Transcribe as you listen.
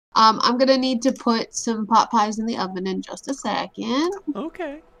I'm gonna need to put some pot pies in the oven in just a second.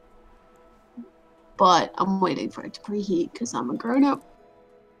 Okay. But I'm waiting for it to preheat because I'm a grown-up.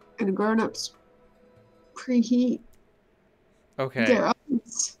 And grown-ups preheat Okay. their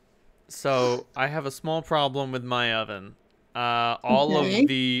ovens. So I have a small problem with my oven.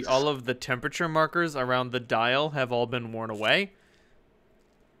 Okay. All of the temperature markers around the dial have all been worn away.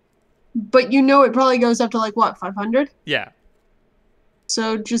 But you know it probably goes up to like what, 500? Yeah.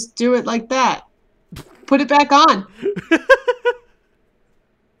 So just do it like that. Put it back on.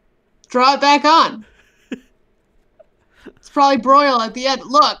 Draw it back on. It's probably broil at the end.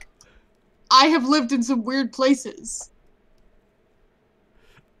 Look, I have lived in some weird places.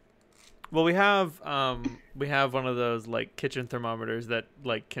 Well, we have one of those like kitchen thermometers that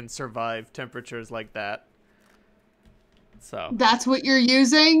like can survive temperatures like that. So That's what you're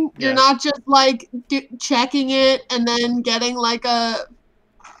using? You're yeah, not just like checking it and then getting like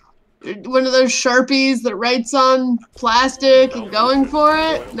one of those Sharpies that writes on plastic and going for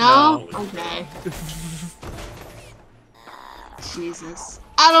it? No? no. Okay. Jesus.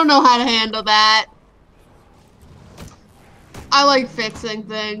 I don't know how to handle that. I like fixing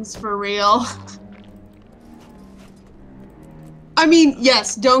things for real. I mean,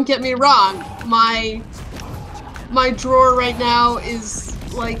 yes, don't get me wrong. My drawer right now is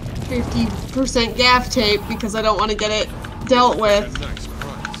like 50% gaff tape because I don't want to get it dealt with.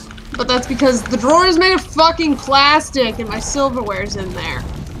 But that's because the drawer is made of fucking plastic and my silverware's in there.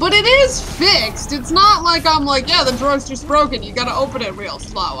 But it is fixed. It's not like I'm like, yeah, the drawer's just broken. You gotta open it real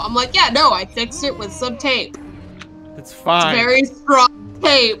slow. I'm like, yeah, no, I fixed it with some tape. It's fine. It's very strong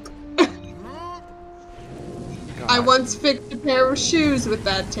tape. God. I once fixed a pair of shoes with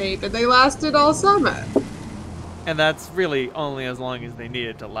that tape and they lasted all summer. And that's really only as long as they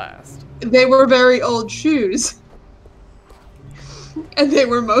needed to last. They were very old shoes. And they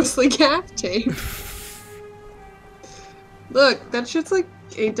were mostly gaff tape. Look, that shit's like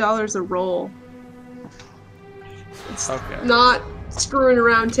 $8 a roll. It's Okay. not screwing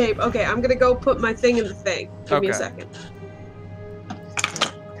around tape. Okay, I'm gonna go put my thing in the thing. Give me a Okay. second.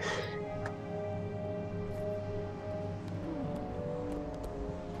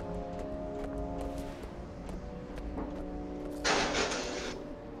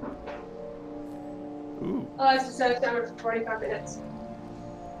 Ooh. Oh, I just set a timer for 45 minutes.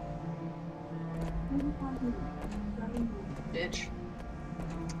 Bitch.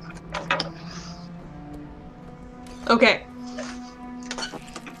 Okay.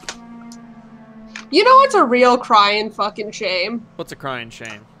 You know what's a real crying fucking shame? What's a crying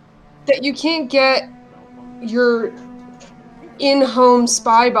shame? That you can't get your in-home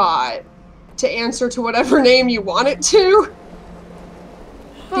spy bot to answer to whatever name you want it to.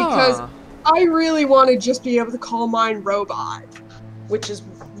 Because Huh. I really want to just be able to call mine robot, which is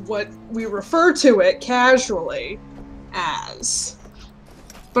what we refer to it casually as.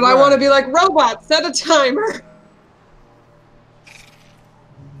 But I want to be like, robot, set a timer.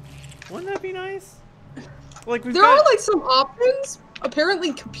 Wouldn't that be nice? Like There are like some options.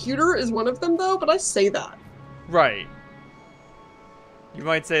 Apparently computer is one of them though, but I say that. Right. You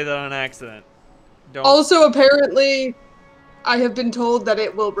might say that on accident. Don't. Also, apparently, I have been told that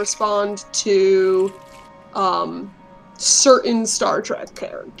it will respond to certain Star Trek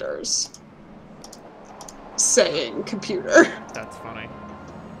characters saying computer. That's funny.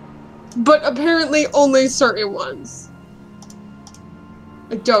 But apparently only certain ones.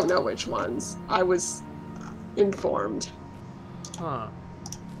 I don't know which ones. I was informed. Huh.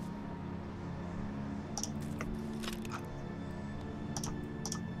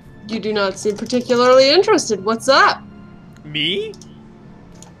 You do not seem particularly interested. What's up? Me?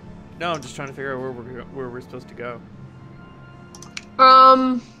 No, I'm just trying to figure out where we're supposed to go.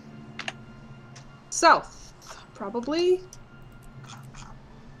 South, probably.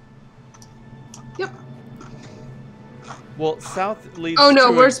 Yep. Well, south leads Oh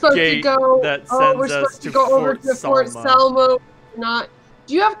no, to we're a supposed to gate go. that Oh, we're sends us supposed to to go over to Fort Selma. Not.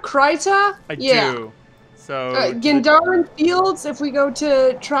 Do you have Kryta? I Yeah. do. So Gendarin Fields. If we go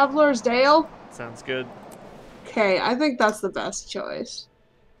to Traveler's Dale. sounds good. Okay, I think that's the best choice.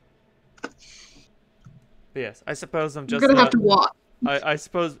 But yes, I suppose I'm You're just gonna have to walk. I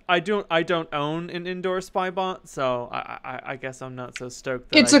suppose I don't own an indoor spy bot, so I guess I'm not so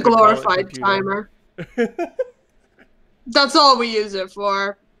stoked that It's I a could call it glorified computer. timer. That's all we use it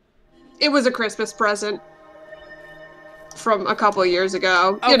for. It was a Christmas present from a couple years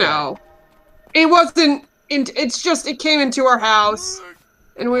ago. Okay. You know, it wasn't. It's just it came into our house,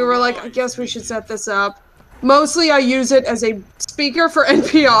 and we were like, I guess we should set this up. Mostly, I use it as a speaker for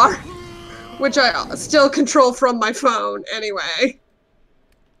NPR, which I still control from my phone anyway.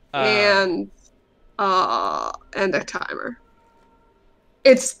 Uh, and a timer.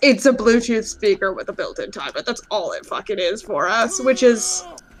 It's a Bluetooth speaker with a built-in timer. That's all it fucking is for us, which is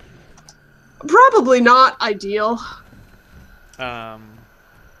probably not ideal.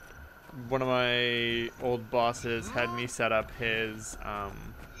 One of my old bosses had me set up his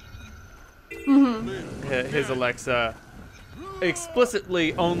his Alexa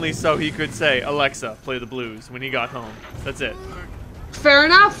explicitly only so he could say, "Alexa, play the blues" when he got home. That's it. Fair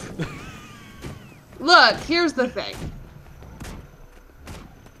enough. Look, here's the thing.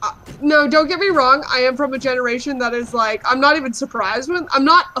 No, don't get me wrong. I am from a generation that is like, I'm not even surprised when, I'm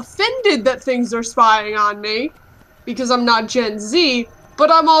not offended that things are spying on me because I'm not Gen Z,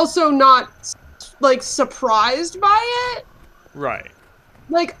 but I'm also not, like, surprised by it. Right.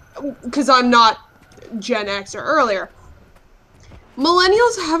 Like, because I'm not Gen X or earlier.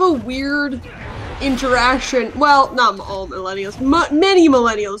 Millennials have a weird interaction. Well, not all millennials, many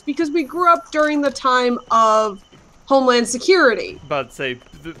millennials, because we grew up during the time of Homeland Security. But say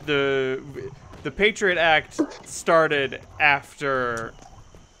the Patriot Act started after.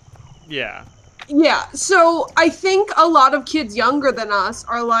 Yeah. Yeah, so I think a lot of kids younger than us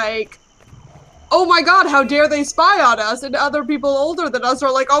are like, oh my god, how dare they spy on us? And other people older than us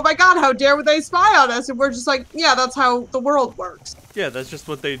are like, oh my god, how dare they spy on us? And we're just like, yeah, that's how the world works. Yeah, that's just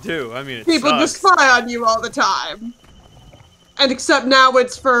what they do. I mean, it People sucks. just spy on you all the time. And except now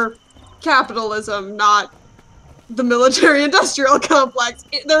it's for capitalism, not the military-industrial complex.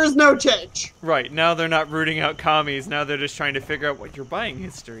 There is no change. Right, now they're not rooting out commies, now they're just trying to figure out what your buying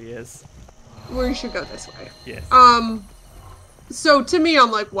history is. We should go this way. Yes. So to me,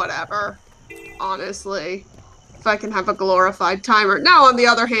 I'm like, whatever. Honestly. If I can have a glorified timer. Now, on the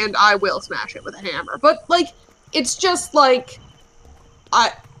other hand, I will smash it with a hammer. But, like, it's just like,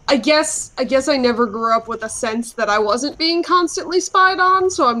 I guess I never grew up with a sense that I wasn't being constantly spied on,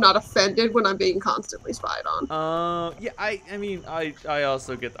 so I'm not offended when I'm being constantly spied on. Yeah, I mean, I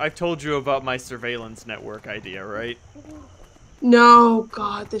also get, I've told you about my surveillance network idea, right? No,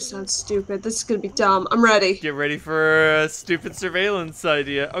 God, this sounds stupid. This is gonna be dumb. I'm ready. Get ready for a stupid surveillance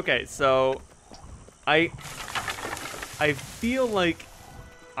idea. Okay, so, I feel like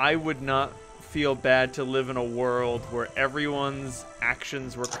I would not feel bad to live in a world where everyone's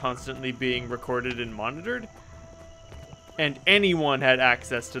actions were constantly being recorded and monitored, and anyone had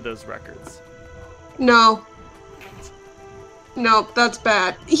access to those records. No. No, that's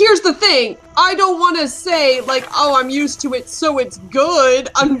bad. Here's the thing. I don't want to say, like, oh, I'm used to it, so it's good.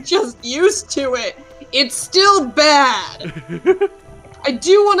 I'm just used to it. It's still bad. I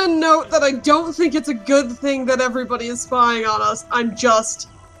do want to note that I don't think it's a good thing that everybody is spying on us. I'm just...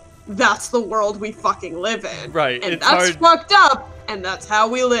 that's the world we fucking live in. Right. And that's fucked up, and that's how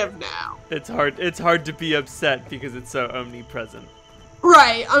we live now. It's hard to be upset because it's so omnipresent.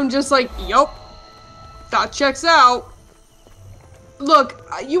 Right, I'm just like, yup, that checks out. Look,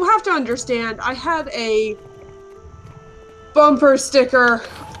 you have to understand, I had a bumper sticker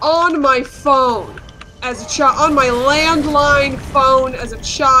on my phone as a child, on my landline phone as a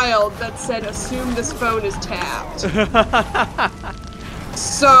child that said, assume this phone is tapped.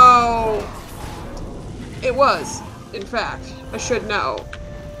 So, it was, in fact. I should know.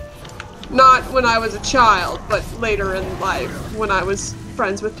 Not when I was a child, but later in life, when I was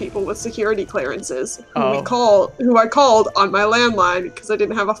friends with people with security clearances, who I called on my landline because I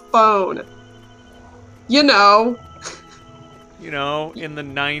didn't have a phone. You know. You know, in the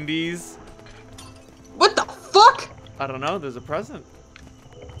 90s. What the fuck? I don't know, there's a present.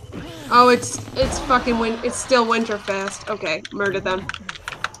 Oh, it's fucking it's still Winterfest. Okay, murder them.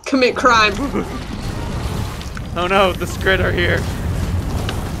 Commit crime. Oh no, the Skrit are here.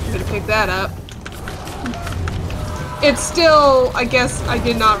 Gonna pick that up. It's still, I guess I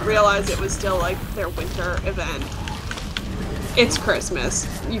did not realize it was still like their winter event. It's Christmas.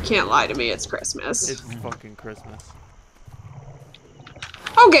 You can't lie to me, it's Christmas. It's fucking Christmas.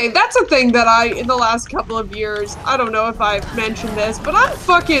 Okay, that's a thing that in the last couple of years, I don't know if I've mentioned this, but I'm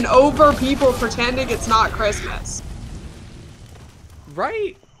fucking over people pretending it's not Christmas.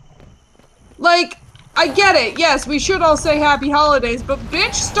 Right? Like, I get it, yes, we should all say happy holidays, but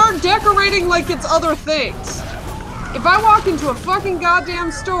bitch, start decorating like it's other things. If I walk into a fucking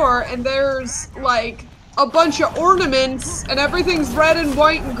goddamn store and there's, like, a bunch of ornaments and everything's red and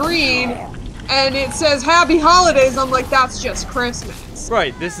white and green, and it says happy holidays, I'm like, that's just Christmas.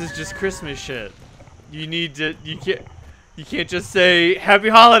 Right, this is just Christmas shit. You need to, you can't just say happy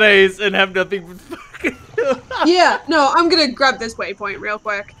holidays and have nothing but fucking... Yeah, no, I'm gonna grab this waypoint real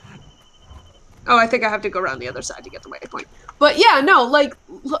quick. Oh, I think I have to go around the other side to get the waypoint. But yeah, no, like,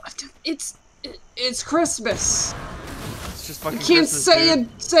 look, it's Christmas. It's just fucking You can't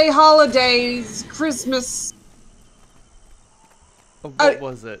Christmas, say holidays, Christmas. What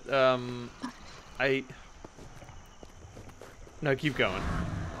was it? No, keep going.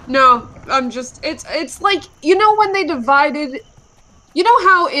 No, I'm just, it's like, you know when they divided, you know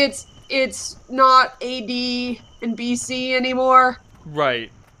how it's not AD and BC anymore?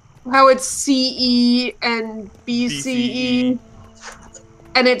 Right. How it's CE and BCE. BCE,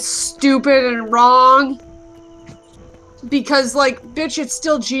 and it's stupid and wrong? Because, like, bitch, it's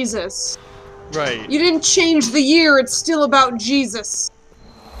still Jesus. Right. You didn't change the year, it's still about Jesus.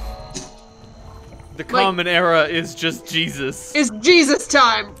 The common era is just Jesus. It's Jesus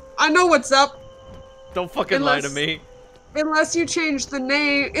time. I know what's up. Don't fucking lie to me. Unless you change the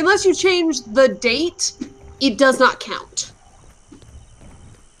name, unless you change the date, it does not count.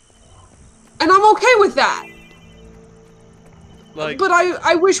 And I'm okay with that. Like, but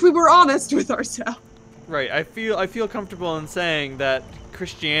I wish we were honest with ourselves. Right. I feel comfortable in saying that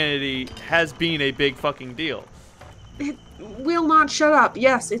Christianity has been a big fucking deal. It will not shut up.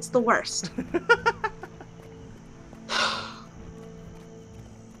 Yes, it's the worst.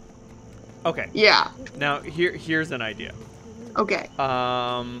 Okay. Yeah. Now here's an idea. Okay.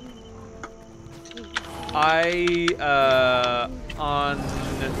 On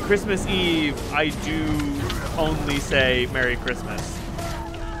Christmas Eve, I do only say Merry Christmas.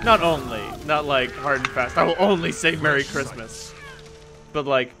 Not only, not like hard and fast. I will only say Merry Christmas. But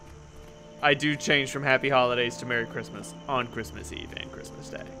like, I do change from Happy Holidays to Merry Christmas on Christmas Eve and Christmas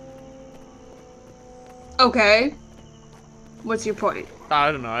Day. Okay. What's your point?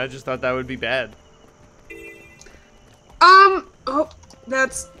 I don't know. I just thought that would be bad. Oh,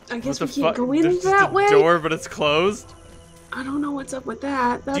 that's. I guess we can't go in There's that just a way. door, but it's closed. I don't know what's up with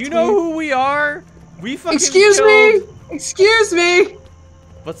that. That's Do you know weird. who we are? We fucking Excuse killed... me. Excuse me.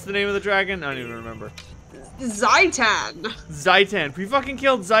 What's the name of the dragon? I don't even remember. Zaitan. Zaitan. We fucking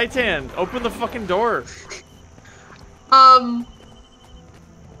killed Zaitan. Open the fucking door.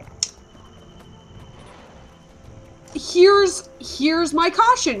 Here's my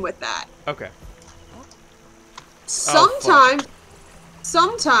caution with that. Okay. Sometimes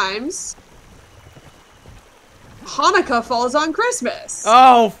Hanukkah falls on Christmas.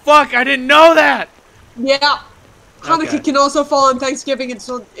 Oh fuck! I didn't know that. Yeah. Hanukkah can also fall on Thanksgiving, it's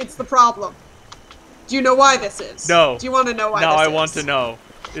the problem. Do you know why this is? No. Do you want to know why Now this I is? want to know.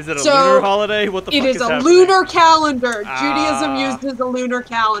 Is it a lunar holiday? What the fuck is happening? It is a lunar calendar. Judaism uses a lunar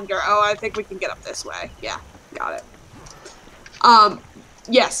calendar. Oh, I think we can get up this way. Yeah, got it.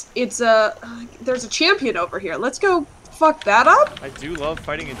 Yes, it's there's a champion over here. Let's go fuck that up. I do love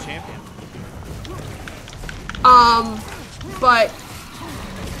fighting a champion. But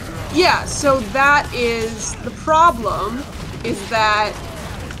yeah, so that is the problem, is that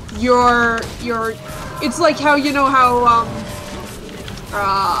it's like how, you know how,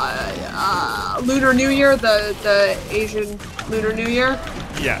 Lunar New Year, the Asian Lunar New Year?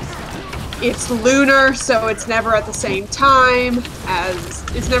 Yes. It's lunar, so it's never at the same time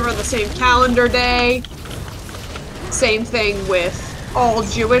it's never on the same calendar day. Same thing with all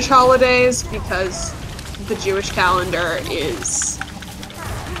Jewish holidays, because the Jewish calendar is...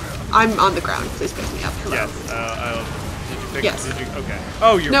 I'm on the ground. Please pick me up. Hello. Yes. Did you pick? Yes. Did you? Okay.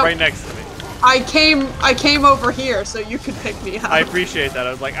 Oh, you're right next to me. I came over here so you could pick me up. I appreciate that.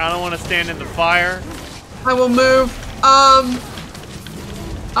 I was like, I don't want to stand in the fire. I will move.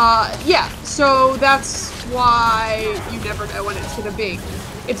 Yeah. So that's why you never know when it's gonna be.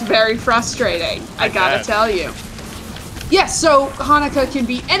 It's very frustrating. I gotta tell you. Yes, so Hanukkah can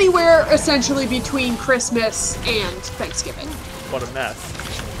be anywhere essentially between Christmas and Thanksgiving. What a mess.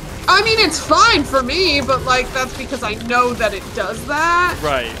 I mean, it's fine for me, but like, that's because I know that it does that.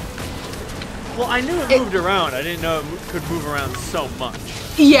 Right. Well, I knew it moved around. I didn't know it could move around so much.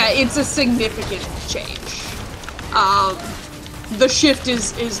 Yeah, it's a significant change. The shift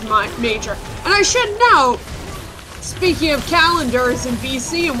is major. And I should note, speaking of calendars in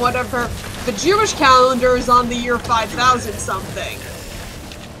BC and whatever, the Jewish calendar is on the year 5000 something.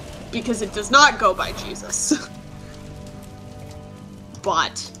 Because it does not go by Jesus.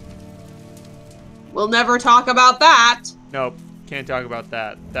 But we'll never talk about that. Nope. Can't talk about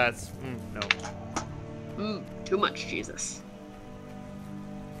that. That's... no. Too much Jesus.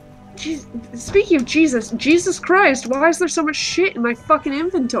 Speaking of Jesus Christ, why is there so much shit in my fucking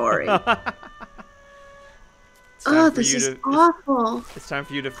inventory? Oh, this is awful. It's time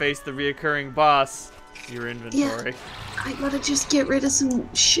for you to face the reoccurring boss, your inventory. Yeah, I gotta just get rid of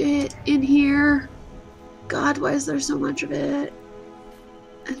some shit in here. God, why is there so much of it?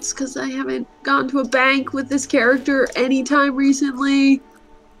 It's because I haven't gone to a bank with this character anytime recently.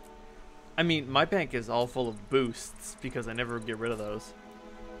 I mean, my bank is all full of boosts because I never get rid of those.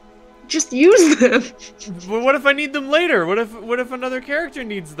 Just use them. But what if I need them later? What if another character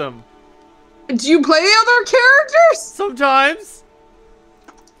needs them? Do you play other characters? Sometimes.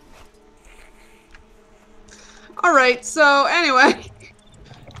 Alright, so anyway.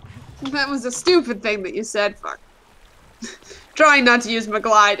 That was a stupid thing that you said. Fuck. Trying not to use my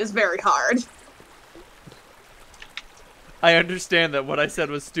glide is very hard. I understand that what I said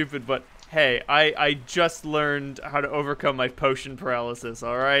was stupid, but hey, I just learned how to overcome my potion paralysis,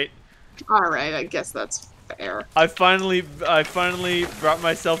 alright? Alright, I guess that's fair. I finally brought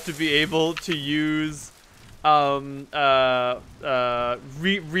myself to be able to use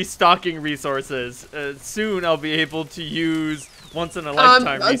restocking resources. Soon I'll be able to use once in a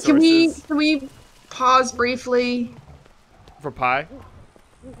lifetime resources. Can we pause briefly? For pie?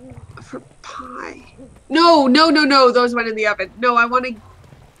 For pie. No, those went in the oven. No, I want to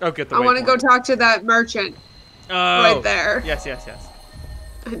Get the I want to go talk to that merchant. Right there. Yes.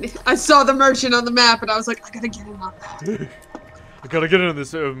 I saw the merchant on the map and I was like, I gotta get in on that. I gotta get in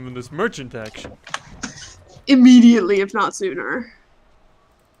this merchant action. Immediately, if not sooner.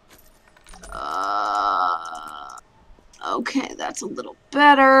 Okay, that's a little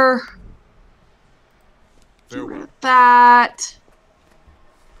better. Get rid of that.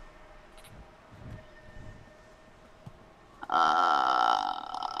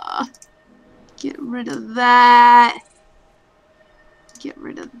 Get rid of that. Get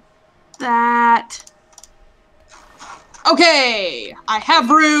rid of that. Okay, I have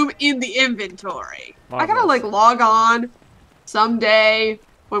room in the inventory. Marvelous. I gotta like log on someday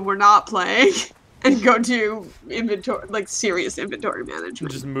when we're not playing and go to inventory, like serious inventory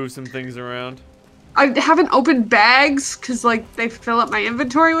management. Just move some things around. I haven't opened bags because like they fill up my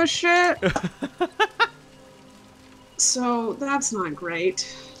inventory with shit. So that's not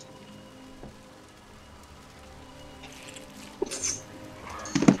great.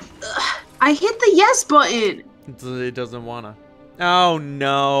 I hit the yes button. It doesn't wanna. Oh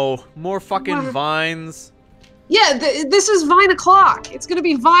no! More fucking vines. Yeah, this is Vine o'clock. It's gonna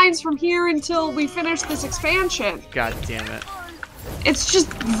be vines from here until we finish this expansion. God damn it! It's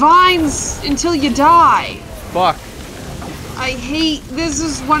just vines until you die. Fuck. I hate. This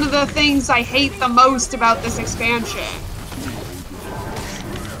is one of the things I hate the most about this expansion.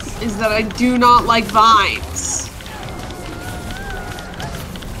 Is that I do not like vines.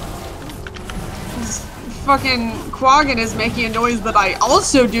 Fucking Quaggan is making a noise that I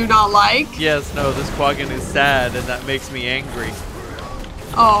also do not like. Yes, no, this Quaggan is sad, and that makes me angry.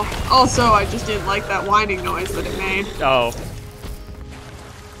 Oh, also, I just didn't like that whining noise that it made. Oh.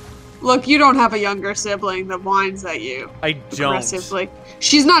 Look, you don't have a younger sibling that whines at you. I don't. Aggressively.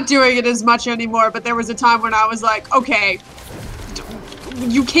 She's not doing it as much anymore, but there was a time when I was like, okay,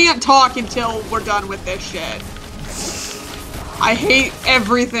 you can't talk until we're done with this shit. I hate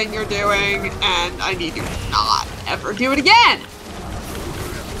everything you're doing, and I need you to not ever do it again.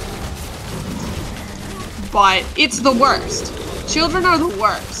 But it's the worst. Children are the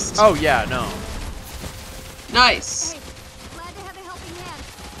worst. Oh yeah, no. Nice. Hey, glad to have a helping hand.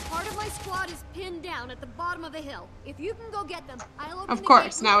 Part of my squad is pinned down at the bottom of the hill. If you can go get them, I'll open Of the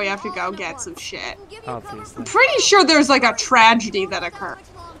course, gate now we and have to all go in at get once. some shit. I can give you cover Obviously. from Pretty sure there's like a tragedy that occurred. much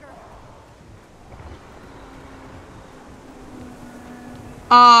longer.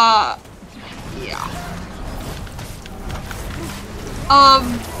 Yeah.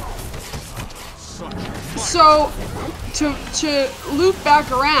 So, to loop back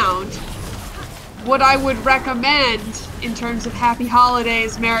around, what I would recommend in terms of Happy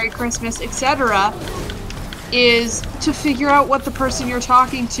Holidays, Merry Christmas, etc., is to figure out what the person you're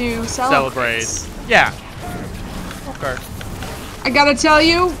talking to celebrates. Yeah. Okay. I gotta tell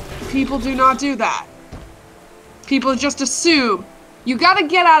you, people do not do that. People just assume. You gotta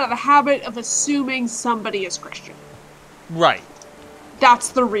get out of the habit of assuming somebody is Christian. Right. That's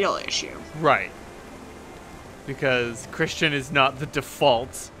the real issue. Right. Because Christian is not the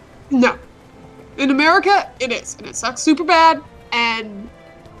default. No. In America, it is. And it sucks super bad. And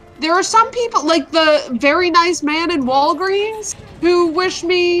there are some people, like the very nice man in Walgreens, who wish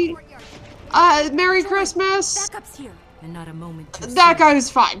me Merry Christmas. Backup's here, and not a moment too That soon. guy is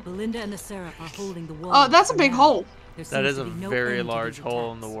fine. Belinda and the Seraph are holding the wall. Oh, that's a big hole. There That seems is to a be no very end to large these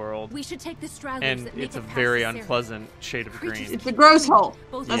hole in attacks. the world. We should take the stragglers And that make it's a it past very the Seraph. unpleasant shade of green. It's a gross hole.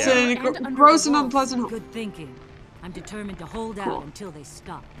 Both That's Yeah. it. over and Gross under and the walls. unpleasant hole. Good thinking. I'm determined to hold Cool. out until they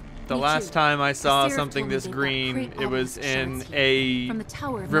stop. The Me last too. time I saw Seraph something told me this they've got green, great it was automatics in shards a from the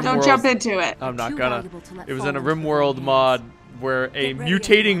tower of Rimworld. Don't jump into it. I'm not Too gonna. valuable to let It was fall in a into the Rimworld wrong hands. mod where a Get ready,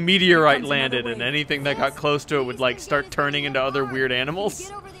 mutating everyone. meteorite Here comes landed, another and wave. anything that got close to it would like start turning into other weird animals.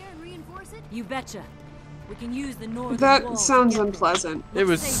 Get over there and reinforce You betcha. We can use the northern wall That to sounds get there. unpleasant. It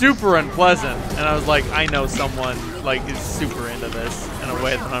was super unpleasant, and I was like, I know someone like is super into this in a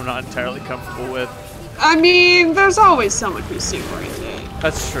way that I'm not entirely comfortable with. I mean, there's always someone who's super into it.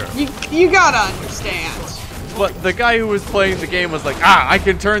 That's true. You gotta understand. But the guy who was playing the game was like, I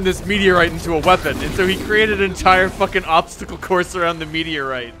can turn this meteorite into a weapon. And so he created an entire fucking obstacle course around the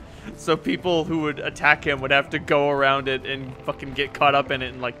meteorite. So people who would attack him would have to go around it and fucking get caught up in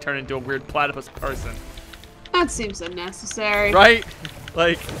it and like turn into a weird platypus person. That seems unnecessary. Right?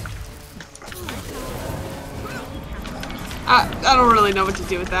 Like, I don't really know what to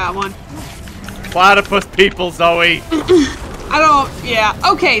do with that one. platypus people, Zoe. Yeah.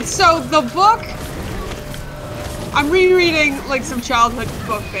 Okay, so the book, I'm rereading like some childhood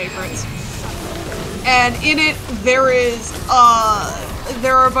book favorites. And in it, there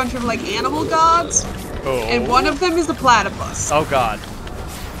are a bunch of like animal gods. Oh. And one of them is the platypus. Oh god.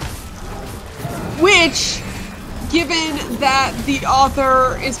 Which, given that the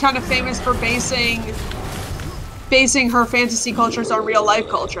author is kind of famous for basing her fantasy cultures on real life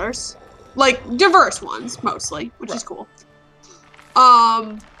cultures, like diverse ones mostly, which is cool.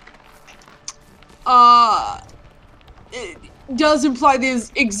 It does imply the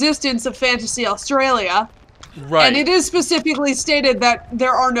existence of fantasy Australia. Right. And it is specifically stated that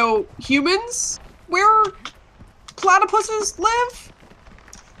there are no humans where platypuses live.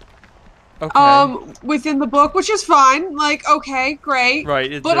 Okay. Within the book, which is fine. Like, okay, great.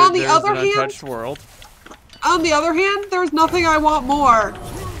 Right. But on the other hand, untouched world. there's nothing I want more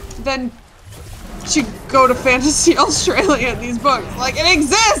than to go to fantasy Australia in these books. Like, it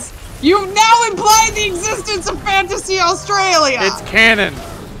exists. You've now implied the existence of fantasy Australia. It's canon.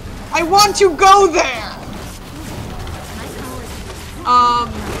 I want to go there.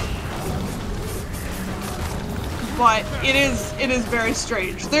 But it is very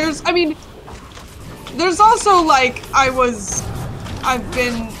strange. There's also like I've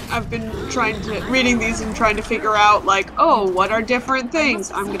been reading these and trying to figure out like, oh, what are different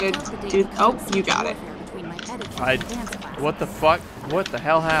things? I'm gonna do. Oh, you got it. What the fuck? What the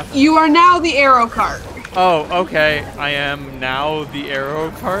hell happened? You are now the arrow cart. Oh, okay. I am now the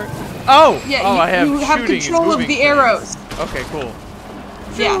arrow cart. Oh. Yeah, oh, you have shooting and control of moving the things. arrows. Okay, cool.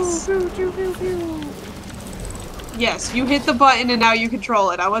 Yes. Yes, you hit the button and now you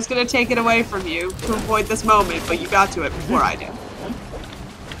control it. I was gonna take it away from you to avoid this moment, but you got to it before I did.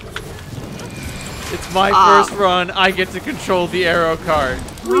 It's my first run. I get to control the arrow cart.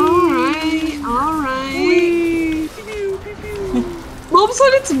 Alright. All of a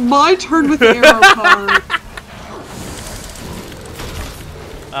sudden it's my turn with the arrow cart.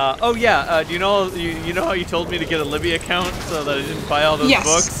 Oh yeah. Do you know how you told me to get a Libby account so that I didn't buy all those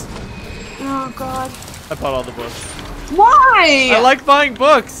books? Oh god. I bought all the books. Why? I like buying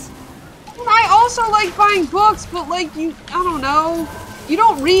books. I also like buying books, but like I don't know. You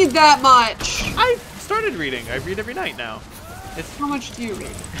don't read that much. I started reading. I read every night now. How much do you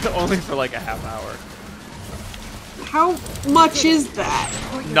read? Only for like a half hour. How much is that?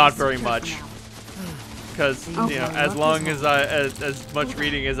 Not very much. Because you know, as long as as much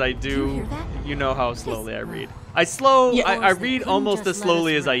reading as I do, you know how slowly I read. I read almost as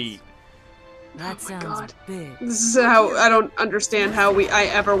slowly as I eat. That sounds big. This is how I don't understand how I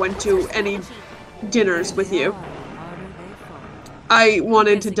ever went to any dinners with you. I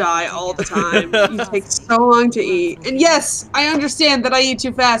wanted to die all the time. You take so long to eat. And yes, I understand that I eat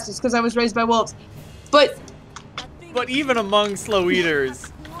too fast. It's because I was raised by wolves. But even among slow eaters,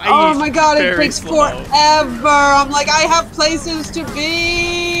 oh my god, it takes slow. forever. I'm like, I have places to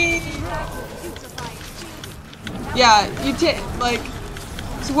be. Yeah, you take like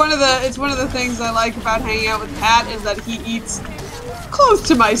it's one of the things I like about hanging out with Pat is that he eats close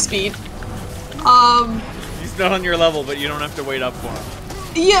to my speed. He's not on your level, but you don't have to wait up for him.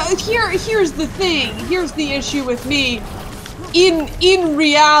 Yeah, here's the thing. Here's the issue with me. In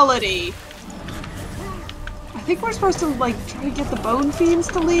reality, I think we're supposed to like try to get the bone fiends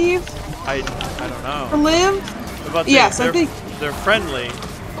to leave. I don't know. To live? Yes, I think they're friendly.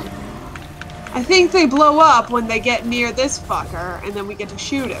 I think they blow up when they get near this fucker, and then we get to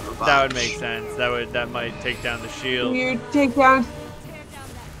shoot him a bunch. That would make sense. That might take down the shield. You take down.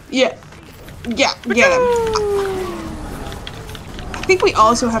 Yeah, get him. I think we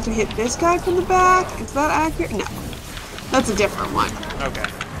also have to hit this guy from the back. Is that accurate? No, that's a different one. Okay.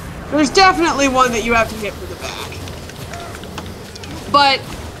 There's definitely one that you have to hit from the back. But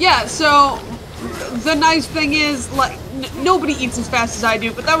yeah, so the nice thing is, like, nobody eats as fast as I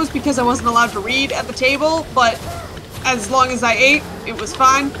do, but that was because I wasn't allowed to read at the table, but as long as I ate, it was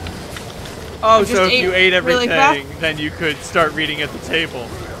fine. Oh, so if you ate really everything, then you could start reading at the table.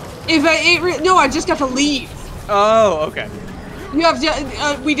 If I ate, no, I just got to leave. Oh, okay. You have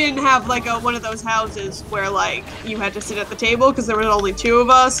to. We didn't have like one of those houses where like you had to sit at the table because there were only 2 of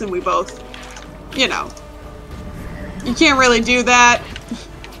us and we both, you know, you can't really do that.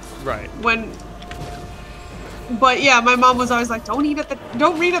 Right. But yeah, my mom was always like, don't read at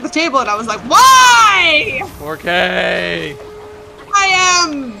the table, and I was like, why? 4K. I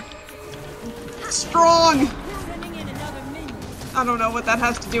am strong. I don't know what that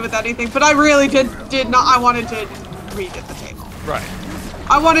has to do with anything, but I really did not. I wanted to read at the table. Right.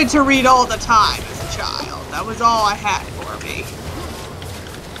 I wanted to read all the time as a child. That was all I had for me.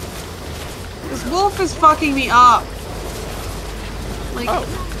 This wolf is fucking me up. Like,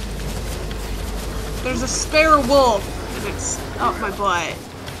 there's a spare wolf, and it's up my butt.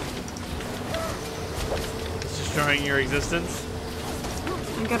 It's destroying your existence.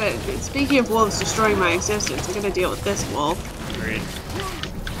 I gotta. Speaking of wolves destroying my existence, I gotta deal with this wolf. Agreed.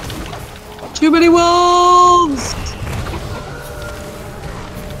 Too many wolves!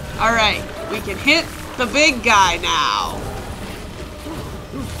 Alright, we can hit the big guy now.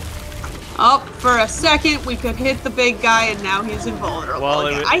 Oh, for a second we could hit the big guy and now he's invulnerable. Well,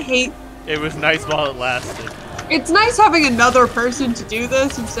 it was nice while it lasted. It's nice having another person to do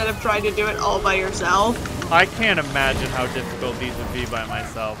this instead of trying to do it all by yourself. I can't imagine how difficult these would be by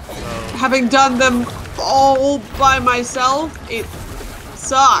myself, so... Having done them all by myself, it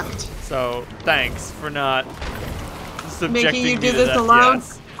sucked. So, thanks for not subjecting Making you me do to this that. alone?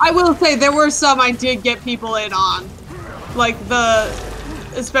 Yes. I will say there were some I did get people in on. Like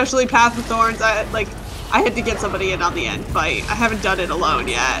especially Path of Thorns, I had to get somebody in on the end fight. I haven't done it alone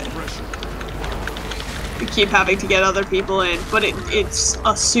yet. I keep having to get other people in, but it's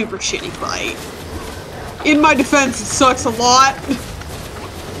a super shitty fight. In my defense, it sucks a lot.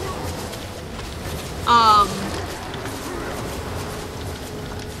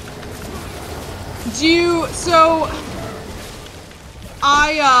 So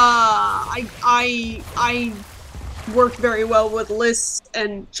I work very well with lists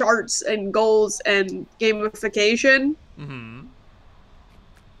and charts and goals and gamification. Mm-hmm.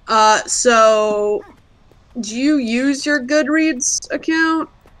 So do you use your Goodreads account?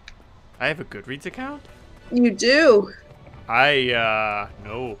 I have a Goodreads account? You do.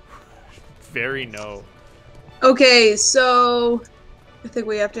 No. Very no. Okay, so I think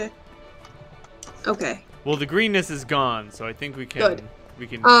we have to. Okay. Well, the greenness is gone, so I think we can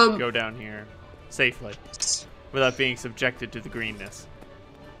Good. go down here safely without being subjected to the greenness.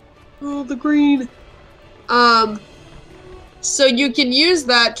 Oh, the green. So you can use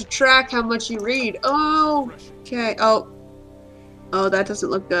that to track how much you read. Oh, okay. Oh, that doesn't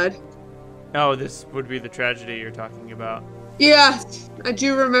look good. Oh, this would be the tragedy you're talking about. Yeah, I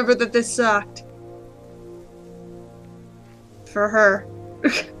do remember that this sucked. For her.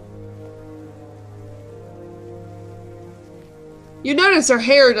 You notice her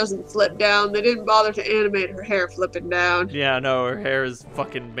hair doesn't flip down. They didn't bother to animate her hair flipping down. Yeah, no, her hair is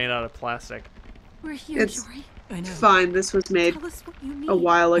fucking made out of plastic. We're here, It's Jory. I know. fine. This was made Tell us what you need. a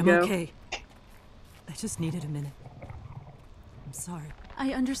while I'm ago. okay. I just needed a minute. I'm sorry.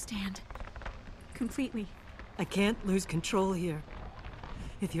 I understand. Completely. I can't lose control here.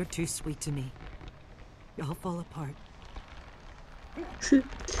 If you're too sweet to me, you'll fall apart. Okay.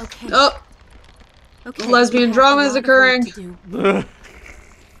 Oh, Okay. lesbian we have drama a is lot of work occurring. to do.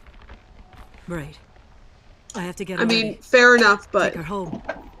 Right. I have to get I her mean, ready. fair enough, but Take her home.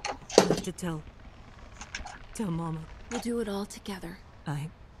 I have to tell Mama. We'll do it all together. I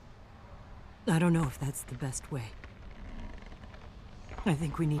don't know if that's the best way. I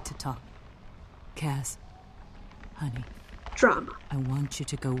think we need to talk. Cass, honey, drama. I want you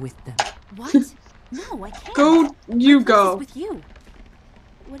to go with them. What? No, I can't. Go, you My place is go. with you.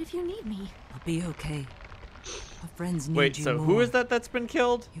 What if you need me? I'll be okay. Our friends need Wait, you so more. who is that's been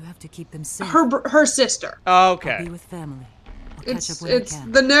killed? You have to keep them safe. Her sister. Oh, I'll okay. be with family. I'll catch up It's when I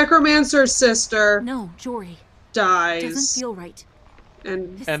can. the necromancer's sister No, Jory. dies, Doesn't feel right.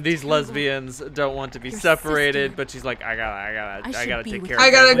 and This And is these terrible. lesbians don't want to be Your separated, sister. but she's like, I gotta should be take with care you. of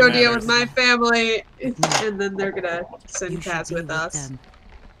I gotta family go deal with matters. my family, and then they're gonna send You should Kaz be with us. them.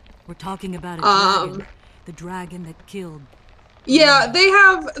 We're talking about a Um, dragon. The dragon that killed. Yeah, they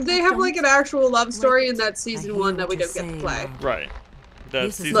have like an don't actual love story like in it. that I season hear 1 that what we you're don't get to saying, play. Mom. Right. The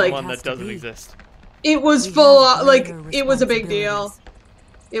This is season like- one has that to doesn't be. exist. It was We full have on, like, greater it was a big deal. responsibilities.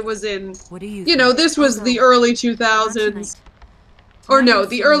 It was in, What do you you know, this was I'll the go. early Not 2000s. tonight. Or Tonight no, I'm the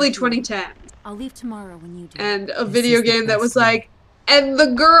seeing early you. 2010s. I'll leave tomorrow when you do. And a This video is the game that was best way. like, and the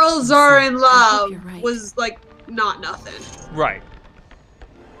girls are in love, you're right. was like, not nothing. Right.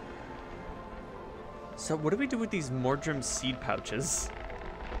 So what do we do with these Mordrim seed pouches?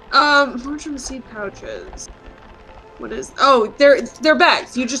 Marjoram seed pouches. What is? Oh, they're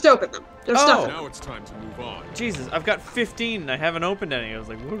bags. You just open them. They're stuffed. Now it's time to move on. Jesus, I've got 15 and I haven't opened any. I was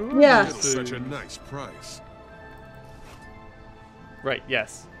like, what do I Yeah. do? Such a nice price. Right,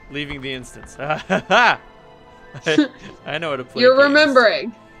 yes. Leaving the instance. Ha ha ha! I know how to play You're games.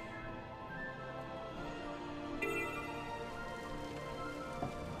 remembering.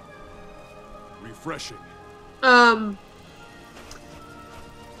 Refreshing.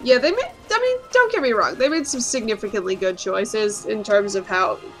 Yeah, they made, I mean, don't get me wrong, they made some significantly good choices in terms of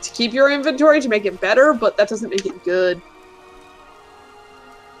how to keep your inventory to make it better, but that doesn't make it good.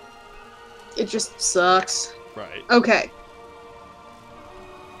 It just sucks. Right. Okay.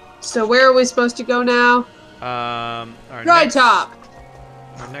 So where are we supposed to go now? Our Dry next, top.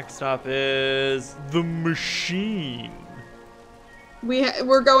 Our next stop is the machine.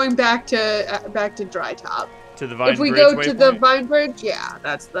 We're going back to Dry Top. To the Vine If we Bridge go to the waypoint? Vine Bridge, yeah,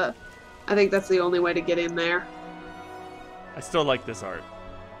 I think that's the only way to get in there. I still like this art.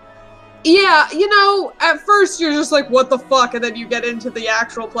 Yeah, you know, at first you're just like, what the fuck? And then you get into the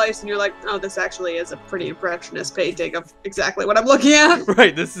actual place and you're like, oh, this actually is a pretty impressionist painting of exactly what I'm looking at.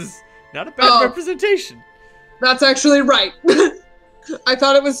 Right, this is not a bad representation. That's actually right. I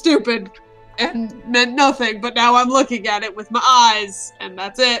thought it was stupid and meant nothing, but now I'm looking at it with my eyes, and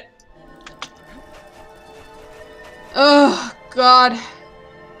that's it. Oh, God.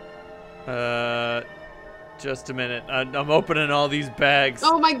 Just a minute. I'm opening all these bags.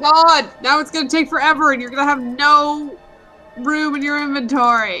 Oh my God. Now it's gonna take forever and you're gonna have no room in your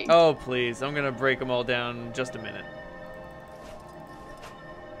inventory. Oh, please. I'm gonna break them all down in just a minute.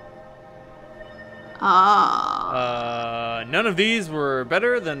 None of these were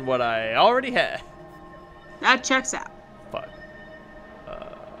better than what I already had. That checks out. Fuck.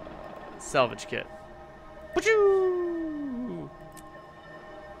 Salvage kit. Pachoo!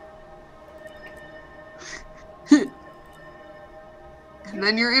 And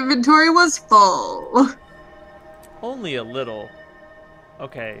then your inventory was full. Only a little.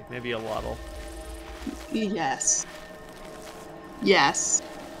 Okay, maybe a lottle. Yes. Yes.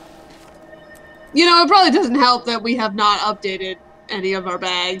 You know, it probably doesn't help that we have not updated any of our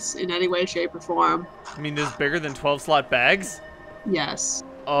bags in any way, shape, or form. I mean, there's bigger than 12-slot bags? Yes.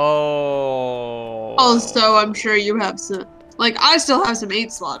 Oh. Also, I'm sure you have some... Like, I still have some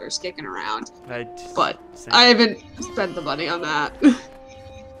 8-slotters kicking around. But same. I haven't spent the money on that.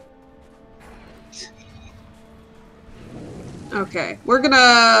 Okay, we're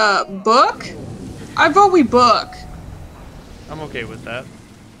gonna book? I vote we book. I'm okay with that.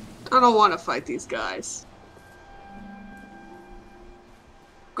 I don't want to fight these guys.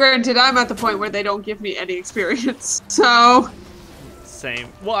 Granted, I'm at the point where they don't give me any experience, so...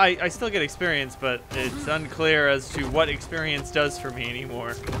 Same. Well, I still get experience, but it's unclear as to what experience does for me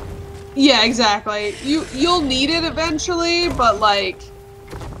anymore. Yeah, exactly. You'll need it eventually, but like...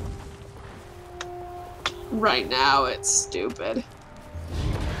 Right now, it's stupid.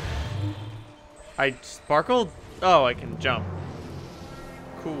 I sparkled? Oh, I can jump.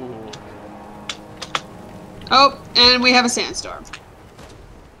 Cool. Oh, and we have a sandstorm.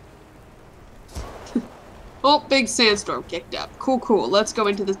 Oh, big sandstorm kicked up. Cool, cool. Let's go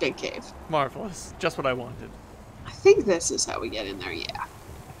into this big cave. Marvelous. Just what I wanted. I think this is how we get in there, yeah.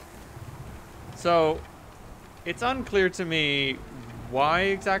 So, it's unclear to me why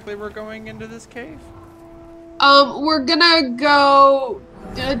exactly we're going into this cave. We're gonna go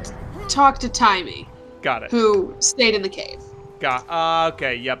talk to Timey, Got it. who stayed in the cave.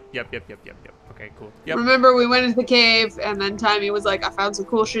 Okay, yep. Okay, cool. Yep. Remember, we went into the cave, and then Timey was like, I found some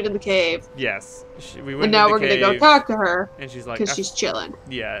cool shit in the cave. Yes. We went And now into we're the gonna go cave, talk to her, and she's like, because she's chilling.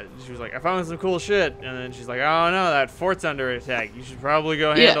 yeah, she was like, I found some cool shit. And then she's like, oh no, that fort's under attack. You should probably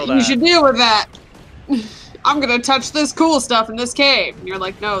go handle that. You should deal with that. I'm gonna touch this cool stuff in this cave. And you're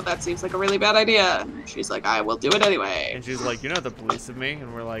like, no, that seems like a really bad idea. And she's like, I will do it anyway. And she's like, you're not the police of me.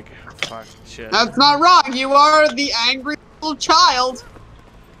 And we're like, oh, fuck, shit. That's not wrong. You are the angry little child.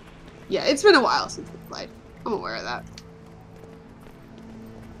 Yeah, it's been a while since we played. I'm aware of that.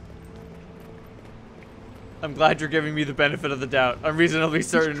 I'm glad you're giving me the benefit of the doubt. I'm reasonably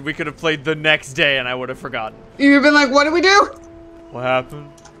certain we could have played the next day and I would have forgotten. You've been like, what did we do? What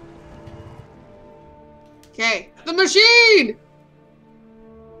happened? Okay, the machine!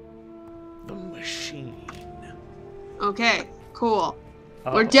 The machine. Okay, cool.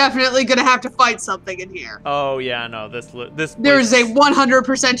 Uh-oh. We're definitely gonna have to fight something in here. Oh yeah, no, this There's a place-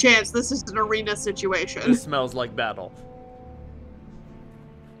 100% chance this is an arena situation. This smells like battle.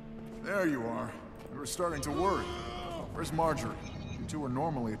 There you are. We were starting to worry. Where's Marjorie? You two are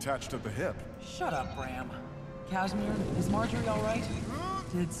normally attached at the hip. Shut up, Bram. Casimir, is Marjorie all right?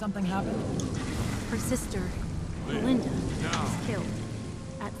 Did something happen? Her sister, Belinda, was killed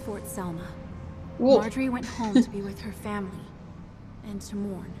at Fort Selma. Whoa. Marjorie went home to be with her family and to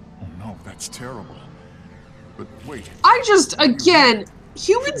mourn. Oh no, that's terrible. But wait, Again,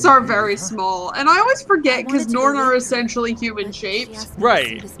 humans are very small, and I always forget because wanted to Norn are believe her, essentially human but she shaped. asked me to Right.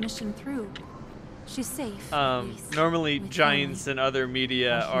 see this mission through. She's safe. at least, Normally with giants family. and other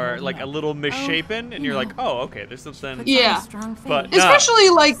media are like a little misshapen, and you you're like, know. oh, okay, there's something. Puts Yeah. on a strong But face. no. Especially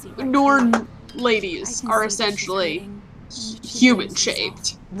like See right Norn through it. I ladies can are see that she's essentially hurting, and she human blames herself.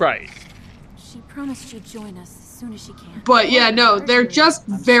 shaped. Right. She promised she'd join us as soon as she can. But yeah, no, they're just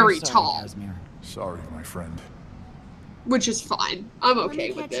I'm so very sorry, tall, Casimir. sorry, my friend. which is fine. I'm Let okay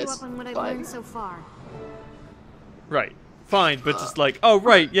me with catch you this. up on what I've but- learned so far. Right. Fine, but just like, oh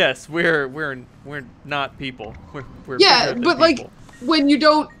right, yes, we're not people. We're Yeah, bigger than but like people. when you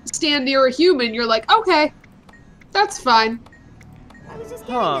don't stand near a human, you're like, okay, that's fine. I was just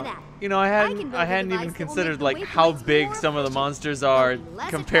getting Huh. to that. You know, I can hadn't build I a hadn't device even that will considered make the like waypoints how big more some of the efficient. monsters are They'll be less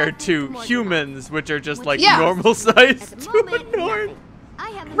compared attractive to to more humans, which are just like Yeah. normal At size the to moment, a Norn. nothing. I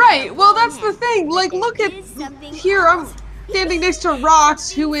haven't Right, had a well plan that's the yet, thing. but Like there look at is something here, I'm else. standing next to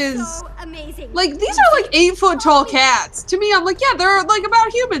Rox, who Something is so amazing. like these are like 8-foot tall cats. To me, I'm like, yeah, they're like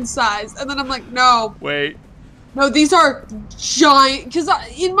about human size. And then I'm like, no, Wait. no, these are giant. Because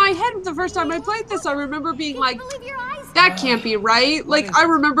in my head, the first time I played this, I remember being Can like, you believe your eyes? that can't be right. Like I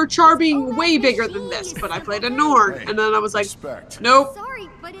remember Char being way bigger than this, but I played a Norn, and then I was like, Respect. nope. Sorry,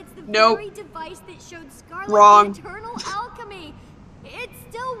 but it's the Nope. very device that showed Scarlet Wrong. the eternal alchemy. It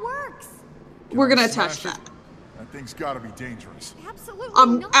still works. We're gonna Smash touch it. that. That thing's gotta be dangerous. Absolutely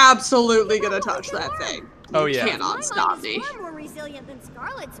I'm not. absolutely Look gonna how well touch it can that work. thing. Oh, You yeah. My cannot mind stop is me. far more resilient than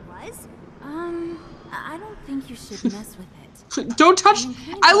Scarlet's was. I don't think you should mess with it. Don't touch.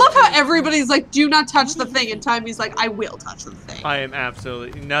 I love how everybody's like, do not touch the thing, and Timmy's like, I will touch the thing. I am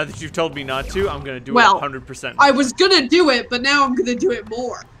absolutely. Now that you've told me not to, I'm gonna do Well, it 100%. I was gonna do it, but now I'm gonna do it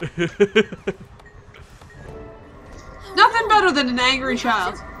more. Nothing better than an angry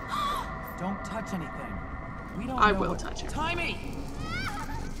child. Don't touch anything. We don't I know will what... touch it. Timey!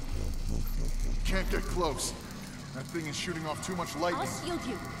 Can't get close. That thing is shooting off too much I'll lightning. shield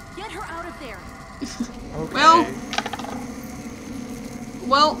you. Get her out of there.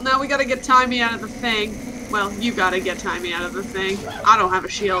 Well, now we gotta get Timmy out of the thing. Well, you gotta get Timmy out of the thing. I don't have a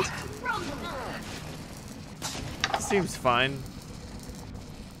shield. Seems fine.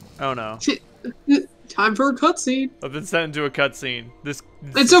 Oh no. Time for a cutscene. I've been sent into a cutscene. This.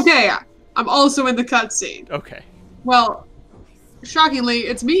 It's okay. I'm also in the cutscene. Okay. Well, shockingly,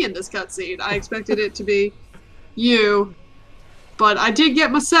 it's me in this cutscene. I expected it to be you, but I did get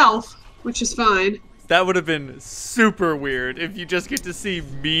myself, which is fine. That would have been super weird if you just get to see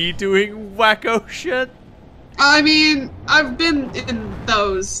me doing wacko shit. I mean, I've been in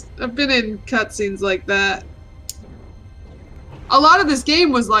those. I've been in cutscenes like that. A lot of this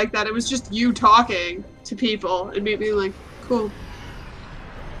game was like that. It was just you talking to people and me being like, cool.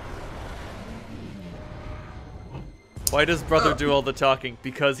 Why does brother do all the talking?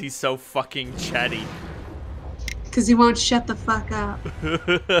 Because he's so fucking chatty. Because he won't shut the fuck up.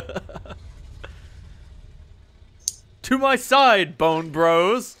 To my side, Bone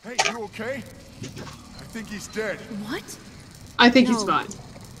Bros. Hey, you okay? I think he's dead. What? I think he's No. fine.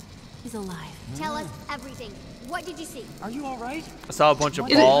 He's alive. Tell us everything. What did you see? Are you alright? I saw a bunch of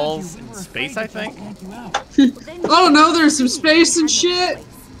It- balls in space, I think. Oh no, there's some space and shit.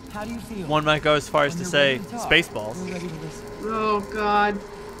 How do you feel? One might go as far as to say When you're ready to talk, Spaceballs. we're ready to listen. Oh god.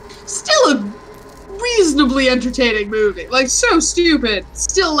 Still a reasonably entertaining movie. Like, so stupid.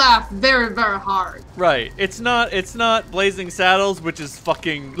 Still laugh very, very hard. Right. It's not Blazing Saddles, which is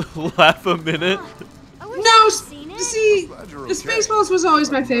fucking laugh a minute. I wish No, I'd seen it. see, Glad you're the okay. Spaceballs was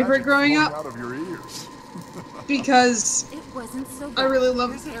always my favorite Magic growing flowing up out of your ears. because It wasn't so bad. I really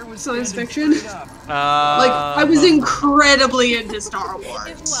love His hair was science standing fiction. straight up. Like, I was incredibly into Star It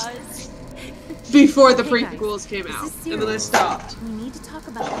Wars was. before the Okay, guys, prequels came this out, is and then I serious. stopped. We need to talk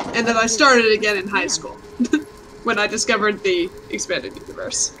about what And then I you started did. again in high Yeah. school when I discovered the expanded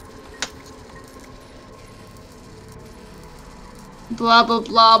universe. Blah blah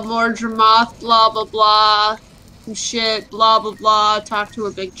blah, more Dramoth, blah blah blah, some shit, blah blah blah, talk to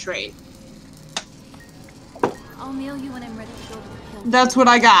a big tree. I'll mail you when I'm ready to go to the hill. That's what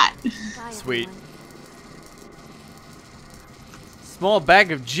I got. Bye, Sweet. everyone. Small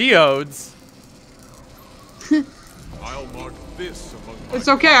bag of geodes. I'll mark this among my It's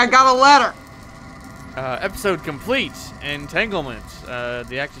okay, I got a letter. Episode complete. Entanglement.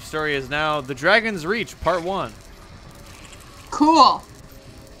 The active story is now The Dragon's Reach, Part 1. Cool.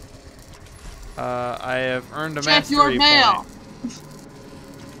 I have earned a Check mastery your mail. point.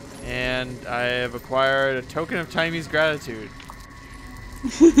 And I have acquired a token of Timey's gratitude.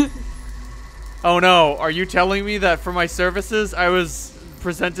 Oh no, are you telling me that for my services I was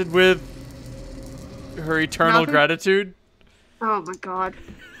presented with her eternal gratitude? Oh my god.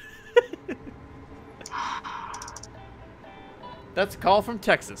 That's a call from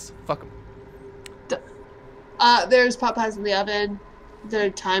Texas. Fuck 'em. There's pot pies in the oven.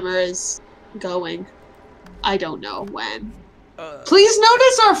 The timer is going. I don't know when. Please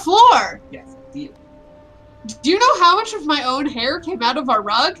notice our floor! Yes, indeed. Do you know how much of my own hair came out of our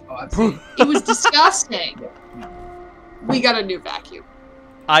rug? Oh, I've seen. It was disgusting. We got a new vacuum.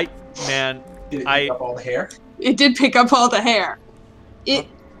 Did it pick up all the hair? It did pick up all the hair.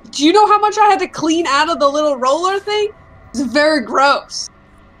 Do you know how much I had to clean out of the little roller thing? It was very gross.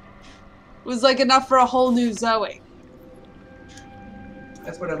 It was like enough for a whole new Zoe.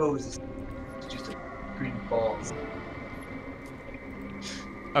 That's what I've always assumed. It's just a green ball.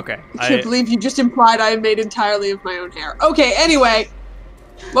 Okay. I can't believe you just implied I made entirely of my own hair. Okay, anyway.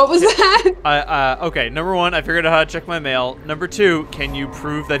 What was that? Okay, number one, I figured out how to check my mail. Number two, can you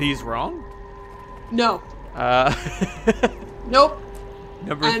prove that he's wrong? No. Nope.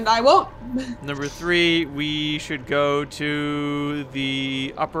 And I won't. Number three, we should go to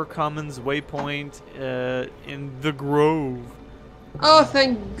the Upper Commons waypoint in the Grove. Oh,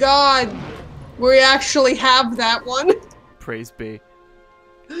 thank God. We actually have that one. Praise be.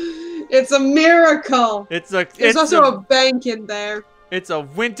 It's a miracle. There's also a bank in there. It's a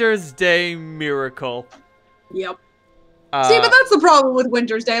Winter's Day miracle. Yep. See, but that's the problem with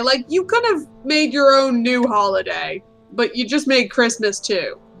Winter's Day. Like, you could have made your own new holiday, but you just made Christmas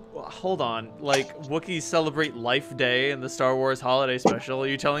too. Well, hold on. Like, Wookiees celebrate Life Day in the Star Wars Holiday Special. Are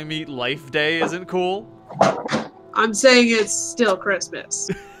you telling me Life Day isn't cool? I'm saying it's still Christmas.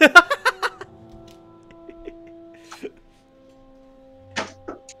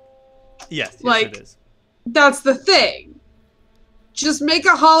 Yes, like, it is. That's the thing. Just make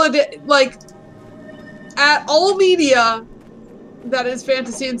a holiday, like, at all media that is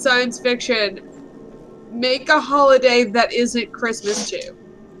fantasy and science fiction, make a holiday that isn't Christmas too.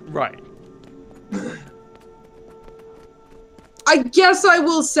 Right. I guess I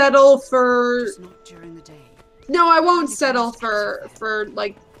will settle for... Just not during the day. No, I won't settle for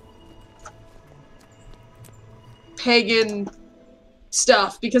like, pagan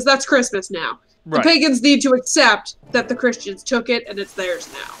stuff, because that's Christmas now. Right. The pagans need to accept that the Christians took it and it's theirs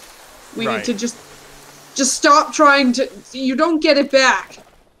now. We need to just stop trying to... You don't get it back.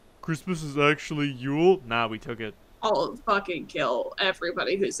 Christmas is actually Yule? Nah, we took it. I'll fucking kill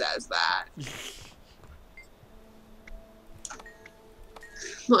everybody who says that.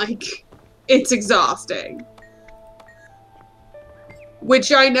 Like, it's exhausting.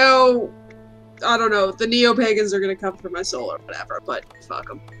 Which I know... I don't know, the neo-pagans are gonna come for my soul or whatever, but fuck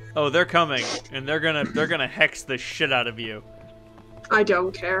them. Oh, they're coming, and they're gonna hex the shit out of you. I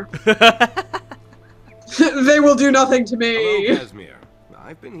don't care. They will do nothing to me. Hello, Casimir.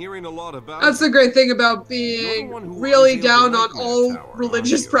 I've been hearing a lot about... That's the great thing about being really down on all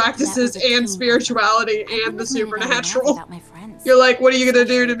religious practices and spirituality and the supernatural. You're like, what are you gonna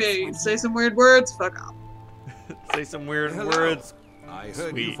do to me? Say some weird words? Fuck off. Say some weird words. I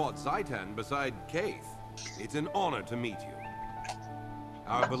heard you fought Zaitan beside Keith. It's an honor to meet you.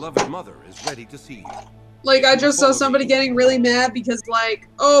 Our beloved mother is ready to see you. Like, I just saw somebody getting really mad because, like,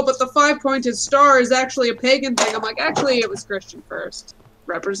 oh, but the five-pointed star is actually a pagan thing. I'm like, actually, it was Christian first.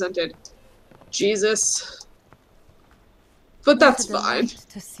 Represented Jesus. But that's fine.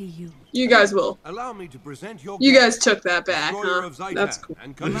 To see you. You guys will. Allow me to present your You guys took that back, destroyer huh? of Zaitan That's cool.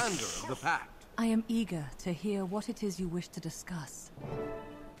 and commander of the pact. I am eager to hear what it is you wish to discuss.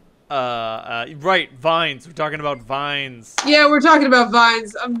 Right, vines. We're talking about vines. Yeah, we're talking about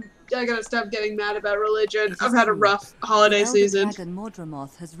vines. I gotta stop getting mad about religion. I've had a rough holiday season. Dragon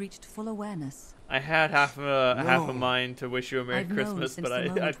Mordramoth has reached full awareness. I had half a mind to wish you a Merry I've known Christmas, since but the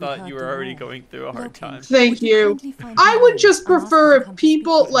moment I we thought heard you the were already roar. going through a hard time. Thank you. I would just prefer if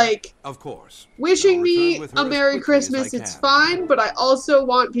people, like, Of course. wishing me with a her as Merry quickly as Christmas, I it's can. fine, but I also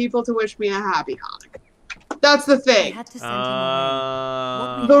want people to wish me a Happy Hanukkah. That's the thing.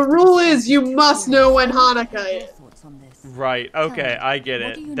 The rule is you must know when Hanukkah is. Right, okay, I get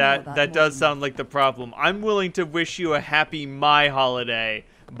it. That does sound like the problem. I'm willing to wish you a happy my holiday,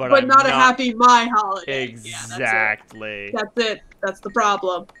 but I'm not a happy my holiday. Exactly. Yeah, that's it. That's the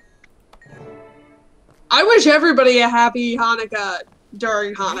problem. I wish everybody a happy Hanukkah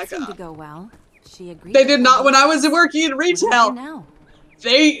during That seemed to Hanukkah. go well. She agreed. They did not when I was working in retail. Now?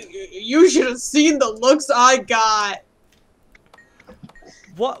 You should have seen the looks I got.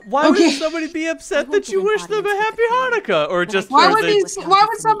 Why would somebody be upset that you wish them a happy Hanukkah, or just Why or would they- why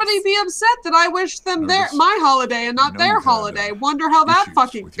would somebody be upset that I wish them my holiday and not their holiday? Wonder how that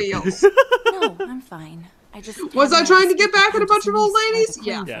fucking feels. No, I'm fine. I just Was I haven't trying had to get back at a bunch of old ladies?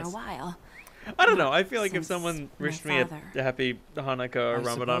 Yeah. Yeah. For a while. I don't know. I feel like if someone wished me a happy Hanukkah or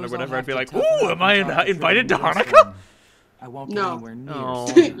Ramadan or whatever, I'd be like, "Ooh, am I invited to Hanukkah?" I won't get No. anywhere near. No.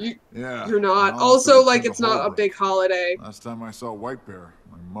 Yeah. You're not. I'll Also, have to like, attend it's the not a whole big holiday. Last time I saw White Bear,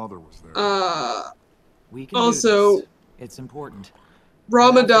 my mother was there. We can Also, do this. It's important.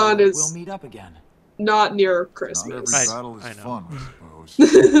 Ramadan We'll is meet up again. not near Not every Christmas. battle is I know. fun, I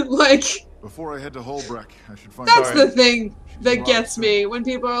suppose. Like, Before I head to Holbrook, I should find that's out. the thing that gets me when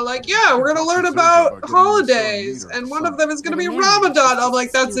people are like, yeah, we're gonna learn about holidays, and one of them is gonna be Ramadan. I'm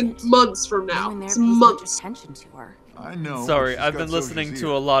like, that's in months from now. It's months. Attention to her. I know. Sorry, she's I've got been Soja's listening to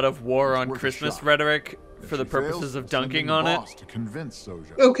ear. a lot of War on It's worth a Christmas shot. rhetoric If for the she fails, purposes of send in dunking the on it, boss to convince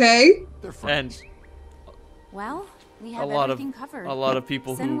Soja. Okay. They're and friends. Well, we a have lot of everything covered.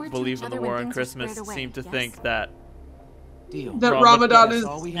 people Send who word to believe each in the other when War on things are Christmas squared away, seem to yes? think that Deal. That Ramadan Ramadan Yes, is.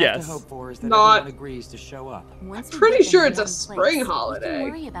 all we have yes. to hope for is that not- everyone agrees to show up. Once we Pretty get them sure in it's a one spring place, we can holiday.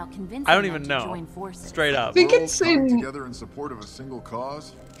 worry about convincing I don't them even to know. join forces. Straight up. I think World it's coming in. together in support of a single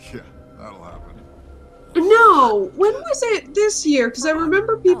cause? Yeah, that'll happen. No, when was it this year? Because I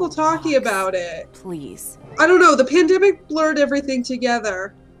remember people Oh, talking Rox. about it. Please. I don't know, the pandemic blurred everything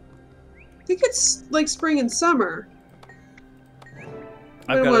together. I think it's like spring and summer.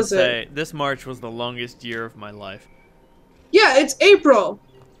 I've When got to was say, this March was the longest year of my life. Yeah, it's April.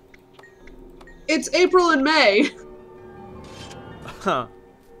 It's April and May. Huh.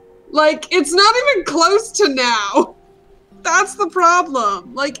 Like, it's not even close to now. That's the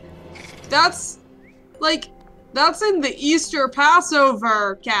problem. That's in the Easter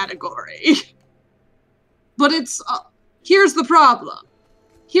Passover category. But it's, here's the problem.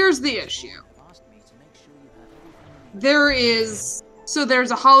 Here's the issue. There's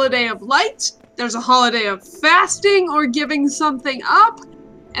a holiday of light, there's a holiday of fasting or giving something up,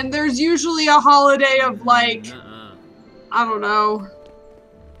 and there's usually a holiday of, like, I don't know.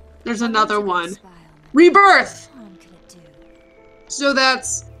 There's another one. Rebirth! So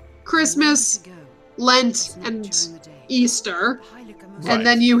that's Christmas, Lent, and Easter. And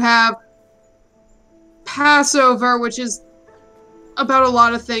then you have Passover, which is about a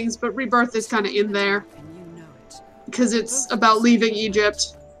lot of things, but Rebirth is kind of in there. Because it's about leaving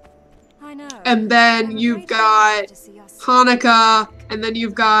Egypt. And then you've got Hanukkah, and then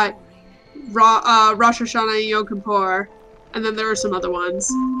you've got Rosh Hashanah and Yom Kippur. And then there are some other ones.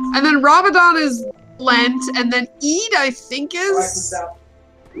 And then Ramadan is Lent, and then Eid, I think, is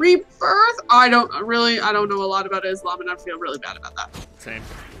Rebirth. I don't know a lot about Islam, and I feel really bad about that. Same.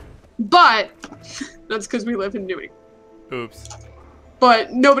 But that's because we live in New England. Oops.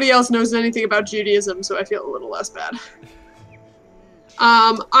 But nobody else knows anything about Judaism, so I feel a little less bad.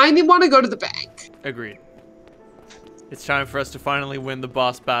 I want to go to the bank. Agreed. It's time for us to finally win the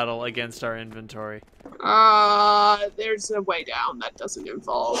boss battle against our inventory. There's a way down that doesn't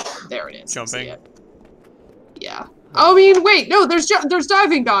involve. There it is. Jumping. See it. Yeah. I mean, wait, no. There's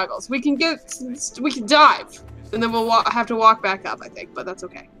diving goggles. We can dive, and then we'll have to walk back up. I think, but that's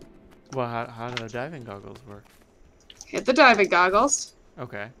okay. Well, how do the diving goggles work? Hit the diving goggles,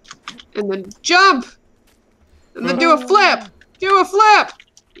 Okay. and then jump, and then do a flip. Do a flip.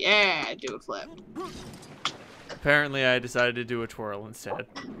 Yeah, do a flip. Apparently, I decided to do a twirl instead.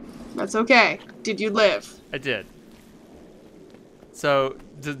 That's okay. Did you live? I did. So,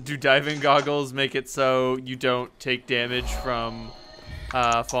 do diving goggles make it so you don't take damage from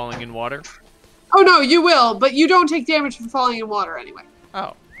falling in water? Oh no, you will, but you don't take damage from falling in water anyway.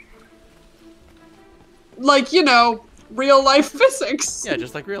 Oh. Like, you know, real life physics. Yeah,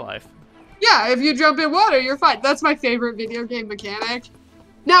 just like real life. Yeah, if you jump in water, you're fine. That's my favorite video game mechanic.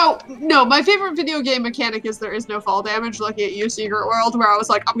 Now, no, my favorite video game mechanic is there is no fall damage, like at You Secret World, where I was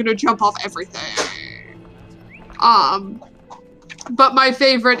like, I'm gonna jump off everything. But my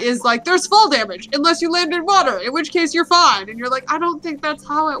favorite is like, there's fall damage, unless you land in water, in which case you're fine. And you're like, I don't think that's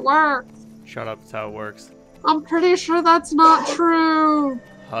how it works. Shut up, that's how it works. I'm pretty sure that's not true.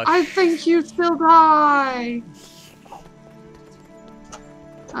 Hush. I think you still die.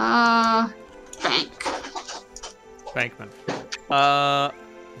 Bank. Bankman.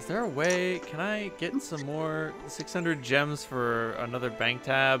 Is there a way, can I get some more 600 gems for another bank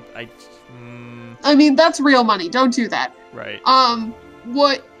tab? I mean, that's real money. Don't do that. Right.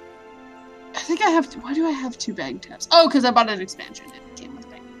 What? I think I have to, why do I have 2 bank tabs? Oh, because I bought an expansion and it came with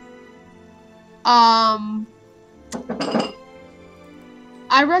bank.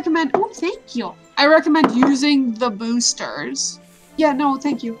 I recommend, oh, thank you. I recommend using the boosters. Yeah, no,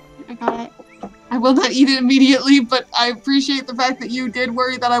 thank you. I got it. I will not eat it immediately, but I appreciate the fact that you did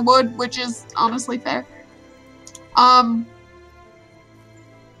worry that I would, which is honestly fair.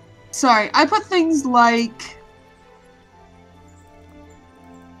 Sorry, I put things like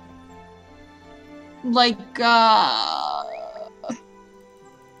I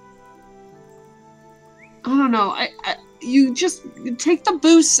don't know. You just take the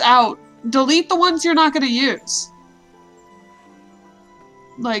boosts out. Delete the ones you're not gonna use.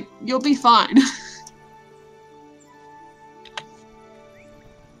 Like, you'll be fine.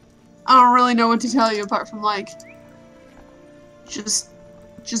 I don't really know what to tell you apart from like, just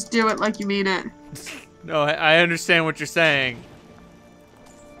do it like you mean it. No, I understand what you're saying.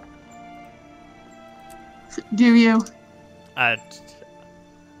 Do you? I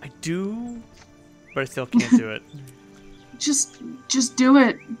do, but I still can't do it. Just do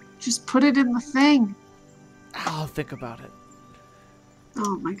it. Just put it in the thing. I'll think about it.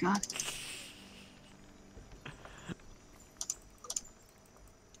 Oh my god.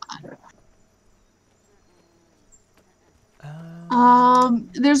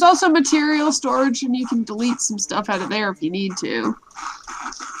 There's also material storage, and you can delete some stuff out of there if you need to.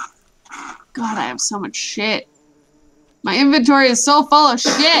 God, I have so much shit. My inventory is so full of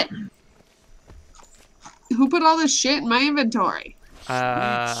shit. Who put all this shit in my inventory?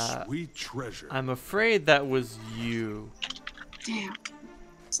 Sweet treasure. I'm afraid that was you. Damn.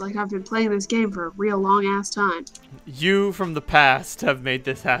 It's like I've been playing this game for a real long ass time. You from the past have made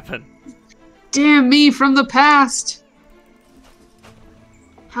this happen. Damn me from the past.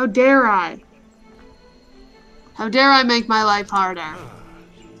 How dare I? How dare I make my life harder?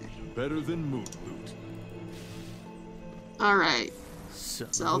 Better than moon loot. Alright.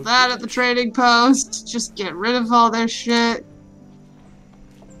 Sell that at the trading post. Just get rid of all this shit.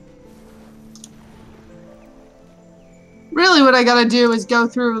 Really what I gotta do is go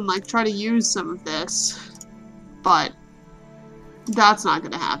through and like try to use some of this. But that's not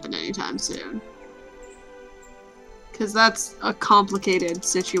gonna happen anytime soon. Because that's a complicated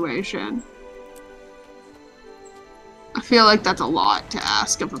situation. I feel like that's a lot to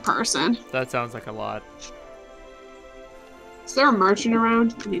ask of a person. That sounds like a lot. Is there a merchant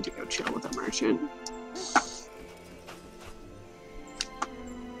around? I need to go chill with a merchant.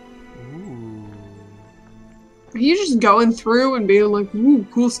 Ooh. Are you just going through and being like, ooh,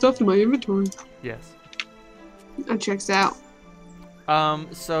 cool stuff in my inventory? Yes. That checks out.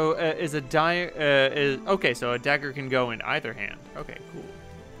 So is a okay, so a dagger can go in either hand. Okay, cool.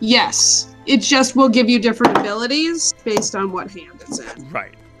 Yes. It just will give you different abilities based on what hand it's in.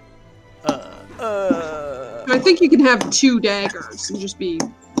 Right. I think you can have 2 daggers and just be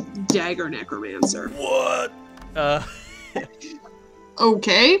dagger necromancer. What?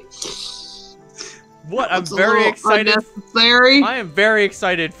 Okay. What? I'm That's very excited. Unnecessary. I am very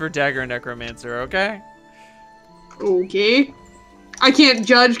excited for dagger necromancer. Okay. Okay. I can't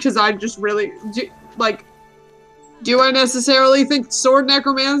judge because I just really do I necessarily think sword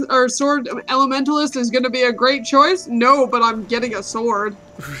necromancer or sword elementalist is going to be a great choice? No, but I'm getting a sword.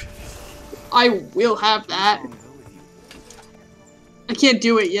 I will have that. I can't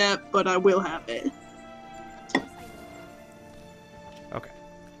do it yet, but I will have it. Okay.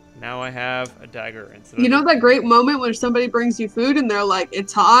 Now I have a dagger instead. You know that great moment when somebody brings you food and they're like,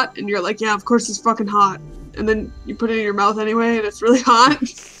 it's hot, and you're like, yeah, of course it's fucking hot. And then you put it in your mouth anyway, and it's really hot.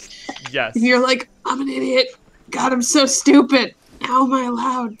 Yes. And you're like, I'm an idiot. God, I'm so stupid. How am I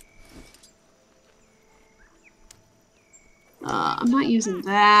allowed? I'm not using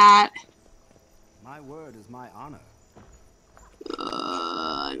that. My word is my honor.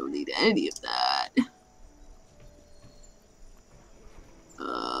 I don't need any of that.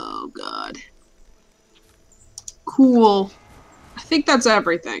 Oh, God. Cool. I think that's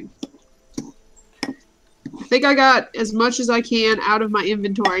everything. I think I got as much as I can out of my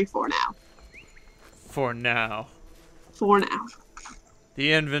inventory for now. For now. For now.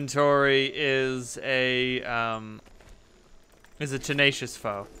 The inventory is a tenacious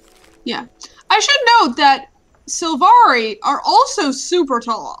foe. Yeah. I should note that Sylvari are also super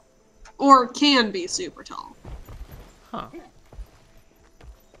tall. Or can be super tall. Huh.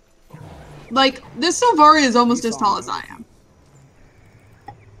 Like, this Sylvari is almost as tall as I am.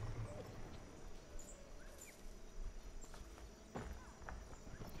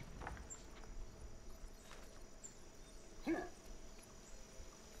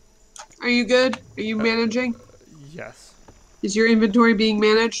 Are you good? Are you managing? Yes. Is your inventory being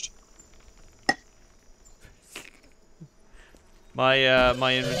managed? My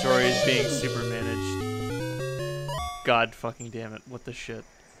inventory is being super managed. God fucking damn it. What the shit?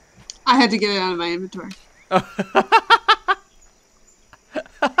 I had to get it out of my inventory.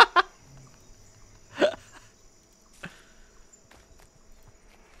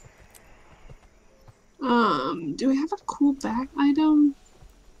 back item?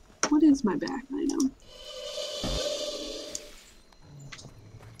 What is my back item?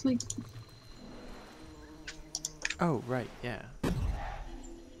 It's like... Oh, right, yeah.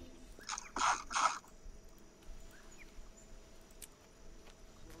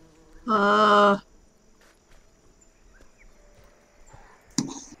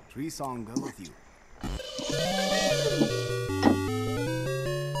 Tree song go with you.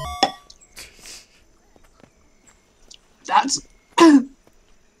 That's...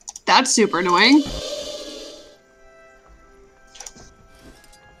 That's super annoying.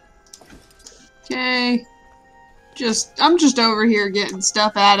 Okay. I'm just over here getting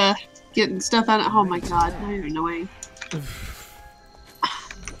stuff out of... Oh my god, now you're annoying.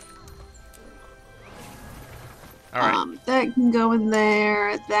 Alright. That can go in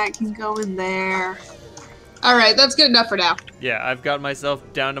there, that can go in there. Alright, that's good enough for now. Yeah, I've got myself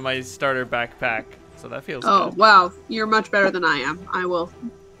down to my starter backpack, so that feels Oh, good. wow. You're much better than I am. I will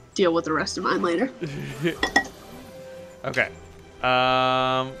deal with the rest of mine later. Okay.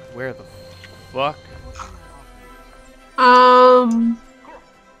 Where the fuck? I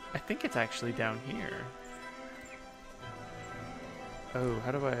think it's actually down here. Oh,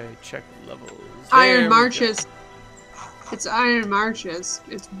 how do I check levels? Iron Marches. It's Iron Marches.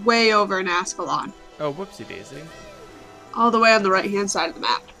 It's way over in Ascalon. Oh, whoopsie daisy. All the way on the right-hand side of the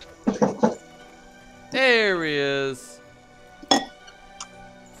map. There he is.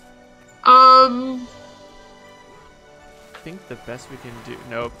 I think the best we can do...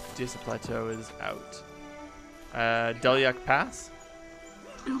 Nope, Disa Plateau is out. Delyak Pass?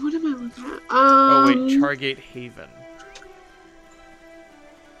 What am I looking at? Oh, wait, Chargate Haven.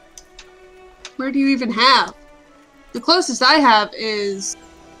 Where do you even have? The closest I have is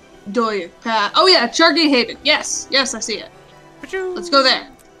Delyak Pass. Oh yeah, Chargate Haven. Yes, yes, I see it. Let's go there.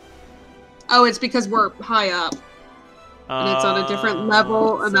 Oh, it's because we're high up. And it's on a different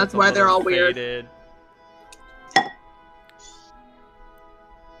level, and so that's why they're all weird. Faded.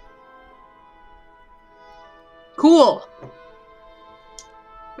 Cool.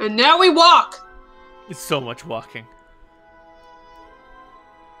 And now we walk. It's so much walking.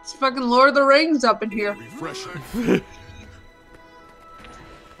 It's fucking Lord of the Rings up in here. Refreshing.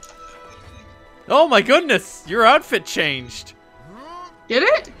 Oh my goodness, your outfit changed. Did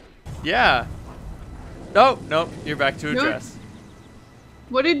it? Yeah. Oh, nope, you're back to a dress.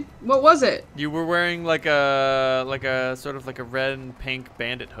 What was it? You were wearing like a sort of like a red and pink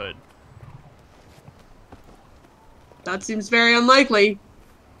bandit hood. That seems very unlikely.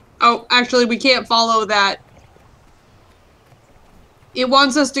 Oh, actually, we can't follow that. It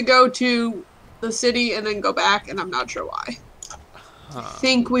wants us to go to the city and then go back, and I'm not sure why. I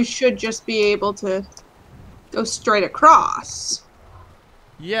think we should just be able to go straight across.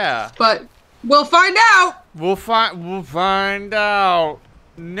 Yeah. But we'll find out. We'll find out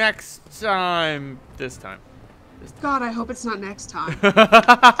next time. This time. God, I hope it's not next time.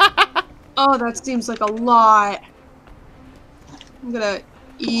 Oh, that seems like a lot. I'm gonna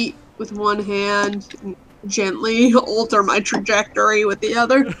eat with one hand and gently alter my trajectory with the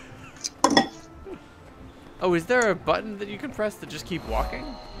other. Oh, is there a button that you can press to just keep walking?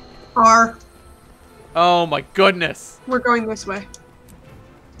 R. Oh my goodness. We're going this way.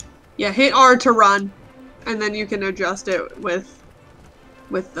 Yeah, hit R to run, and then you can adjust it with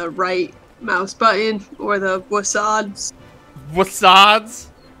the right mouse button or the WASDs. WASDs?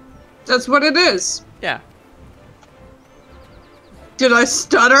 That's what it is. Yeah. Did I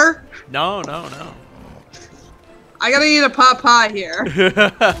stutter? No. I gotta eat a pot pie here.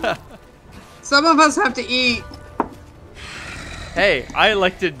 Some of us have to eat. Hey, I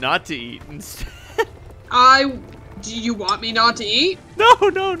elected not to eat instead. Do you want me not to eat? No.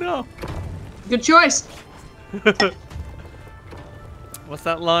 Good choice. What's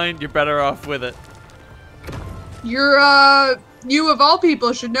that line? You're better off with it. You of all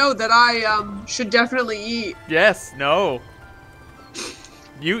people should know that I, should definitely eat. Yes, no.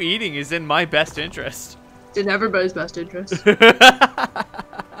 You eating is in my best interest. It's in everybody's best interest.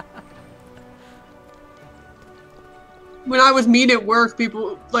 When I was mean at work,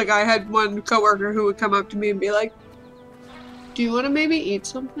 people, like, I had one coworker who would come up to me and be like, do you want to maybe eat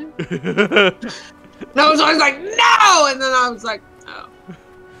something? And I was always like, no! And then I was like, oh.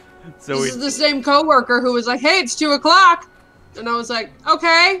 So this is the same coworker who was like, hey, it's 2 o'clock. And I was like,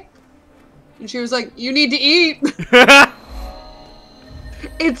 okay. And she was like, you need to eat.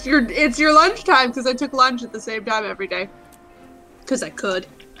 It's your lunchtime, because I took lunch at the same time every day. Because I could.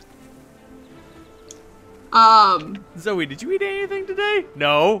 Zoe, did you eat anything today?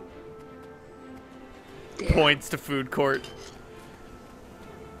 No. Damn. Points to food court.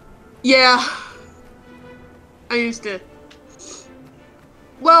 Yeah. I used to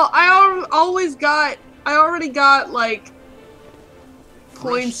Well, I already got like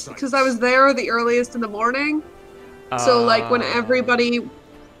points because I was there the earliest in the morning. So like when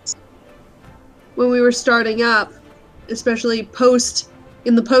we were starting up, especially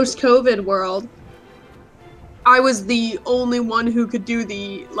in the post-COVID world, I was the only one who could do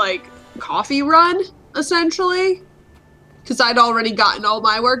the like coffee run essentially, because I'd already gotten all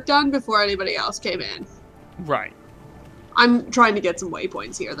my work done before anybody else came in. Right. I'm trying to get some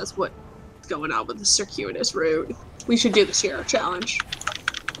waypoints here. That's what's going on with the circuitous route. We should do the Sierra challenge.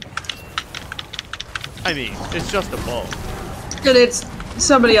 I mean, it's just a bowl. And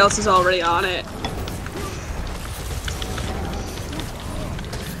somebody else is already on it.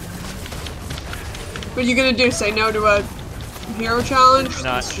 What are you gonna do? Say no to a hero challenge?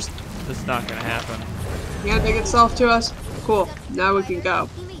 It's not gonna happen. Handing itself to us? Cool. Now we can go.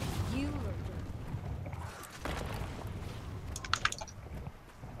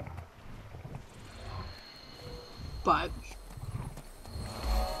 But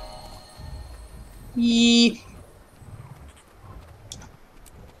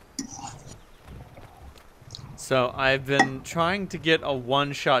So I've been trying to get a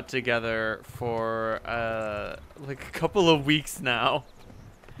one-shot together for like a couple of weeks now.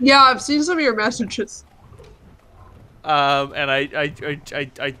 Yeah, I've seen some of your messages. And I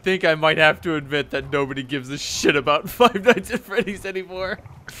think I might have to admit that nobody gives a shit about Five Nights at Freddy's anymore.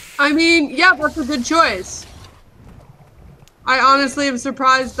 I mean, yeah, that's a good choice. I honestly am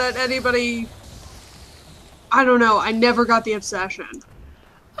surprised that anybody... I don't know, I never got the obsession.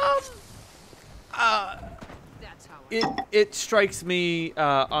 It strikes me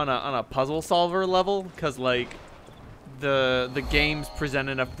on a puzzle solver level, because like the games present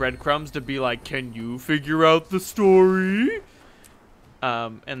enough breadcrumbs to be like, can you figure out the story?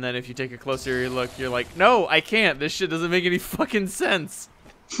 And then if you take a closer look, you're like, no, I can't. This shit doesn't make any fucking sense.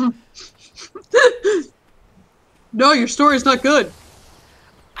 No, your story's not good.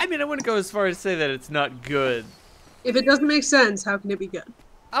 I mean, I wouldn't go as far as to say that it's not good. If it doesn't make sense, how can it be good?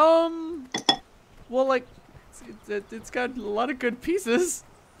 Well, like, it's got a lot of good pieces.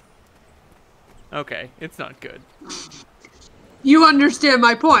 Okay, it's not good. You understand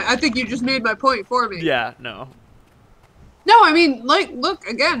my point. I think you just made my point for me. Yeah, no. No, I mean, like, look,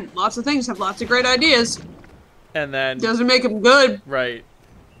 again, lots of things have lots of great ideas. And then... doesn't make them good. Right.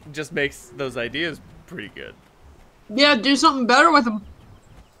 Just makes those ideas pretty good. Yeah, do something better with them.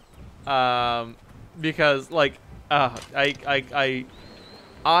 Because, like,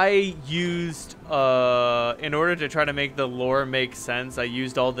 I used, in order to try to make the lore make sense, I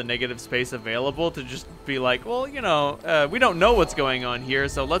used all the negative space available to just be like, well, you know, we don't know what's going on here,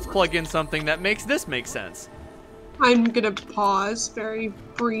 so let's plug in something that makes this make sense. I'm gonna pause very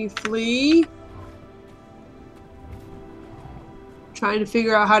briefly. Trying to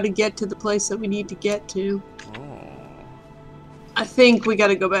figure out how to get to the place that we need to get to. Oh. I think we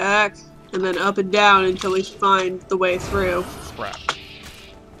gotta go back and then up and down until we find the way through. Crap.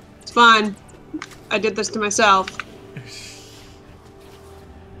 It's fine. I did this to myself.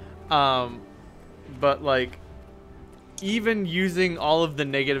 But like, even using all of the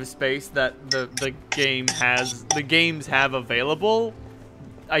negative space that the games have available,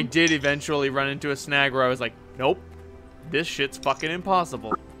 I did eventually run into a snag where I was like, nope, this shit's fucking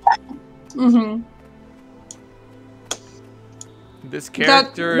impossible. Mm-hmm. This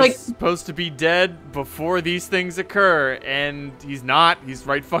character is supposed to be dead before these things occur, and he's not. He's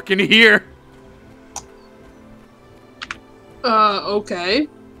right fucking here. Okay.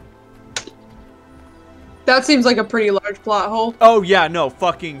 That seems like a pretty large plot hole. Oh yeah, no,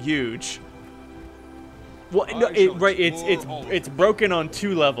 fucking huge. Well, no, it's broken on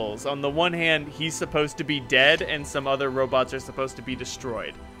two levels. On the one hand, he's supposed to be dead, and some other robots are supposed to be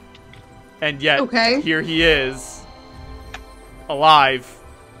destroyed. And yet, here he is, alive,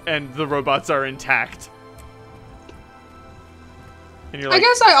 and the robots are intact. And you're like, I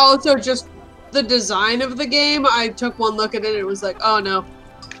guess I also just, the design of the game, I took one look at it and it was like, oh no.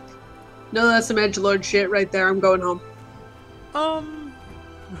 No, that's some edgelord shit right there. I'm going home.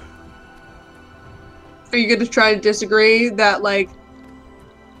 Are you gonna try to disagree that, like,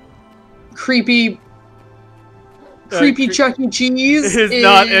 creepy Chuck E. Cheese is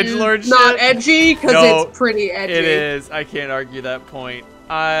not edgelord shit? Not edgy? Because it's pretty edgy. It is. I can't argue that point.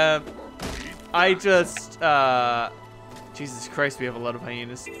 I just, Jesus Christ, we have a lot of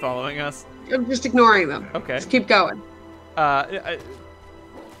hyenas following us. I'm just ignoring them. Okay. Just keep going.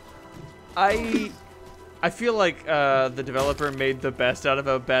 I feel like the developer made the best out of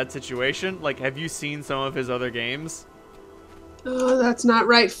a bad situation. Like, have you seen some of his other games? Oh, that's not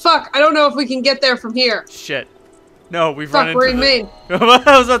right. Fuck, I don't know if we can get there from here. Shit. No, we've Fuck, run we're into in Maine.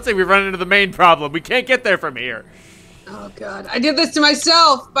 I was about to say we've run into the main problem. We can't get there from here. Oh god, I did this to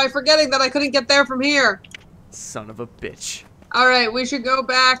myself by forgetting that I couldn't get there from here. Son of a bitch. All right, we should go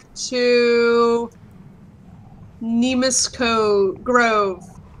back to Nemusco Grove,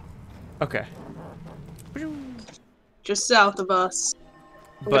 Okay. just south of us.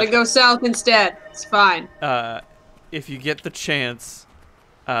 I'm But- gonna go south instead. It's fine. If you get the chance,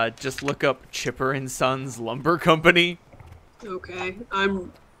 just look up Chipper and Sons Lumber Company. Okay,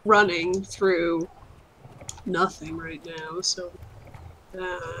 I'm running through nothing right now, so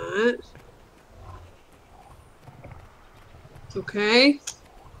that. Okay.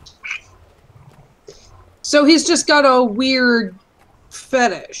 So he's just got a weird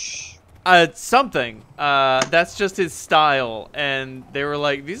fetish. Something. That's just his style. And they were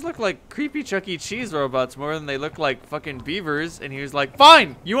like, these look like creepy Chuck E. Cheese robots more than they look like fucking beavers. And he was like,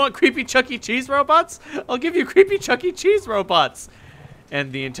 fine, you want creepy Chuck E. Cheese robots? I'll give you creepy Chuck E. Cheese robots.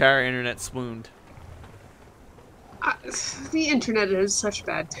 And the entire internet swooned. The internet has such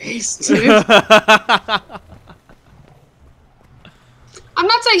bad taste, dude. I'm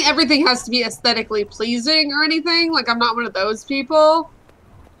not saying everything has to be aesthetically pleasing or anything. Like, I'm not one of those people.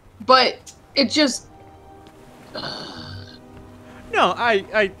 But it just... No, I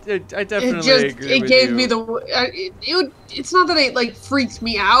definitely it agree with gave you. me the... it's not that it, like, freaked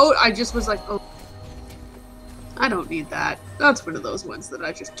me out. I just was like, oh... I don't need that. That's one of those ones that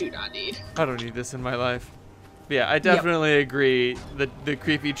I just do not need. I don't need this in my life. But yeah, I definitely agree that the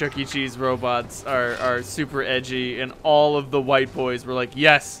creepy Chuck E. Cheese robots are super edgy, and all of the white boys were like,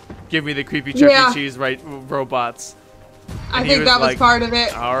 yes, give me the creepy Chuck E. Cheese robots. I think that was part of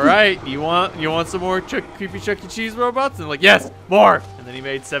it. All right, you want some more creepy Chuck E. Cheese robots? And like, yes, more. And then he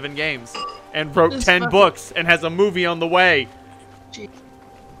made 7 games and wrote 10 books and has a movie on the way.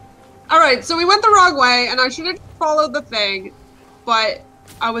 All right, so we went the wrong way, and I should have followed the thing, but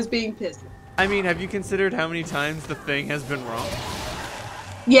I was being pissed. I mean, have you considered how many times the thing has been wrong?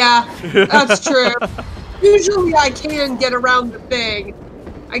 Yeah, that's true. Usually I can get around the thing.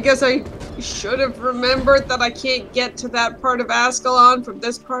 I guess I should have remembered that I can't get to that part of Ascalon from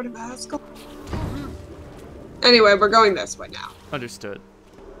this part of Ascalon. Anyway, we're going this way now. Understood.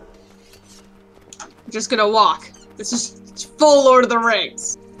 I'm just gonna walk. This is full Lord of the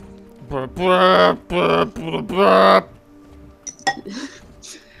Rings.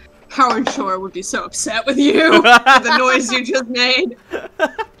 Howard Shore would be so upset with you for the noise you just made.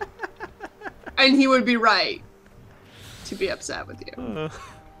 And he would be right to be upset with you.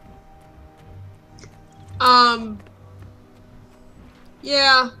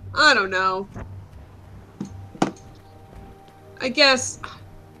 Yeah, I don't know. I guess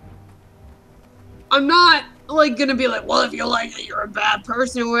I'm not like gonna be like, well, if you like it, you're a bad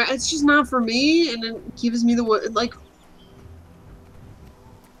person. It's just not for me, and it gives me the like.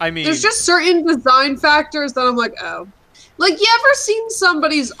 I mean, there's just certain design factors that I'm like, oh. Like, you ever seen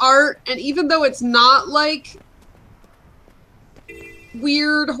somebody's art, and even though it's not, like,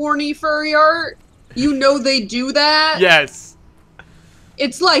 weird, horny, furry art, you know they do that? Yes.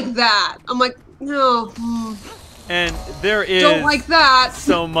 It's like that. I'm like, no. And there is don't like that.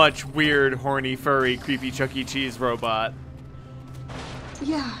 So much weird, horny, furry, creepy Chuck E. Cheese robot.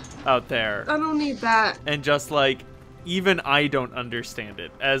 Yeah. Out there. I don't need that. And just like, even I don't understand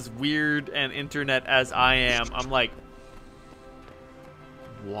it. As weird and internet as I am, I'm like,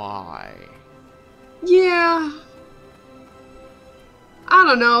 why? Yeah. I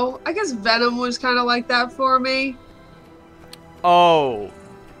don't know. I guess Venom was kind of like that for me. Oh.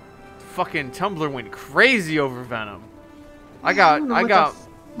 Fucking Tumblr went crazy over Venom. I got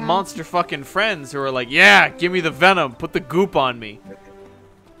monster fucking friends who are like, yeah, give me the Venom. Put the goop on me.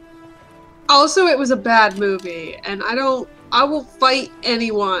 Also, it was a bad movie, and I will fight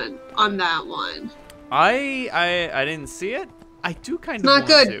anyone on that one. I didn't see it. I do kind of want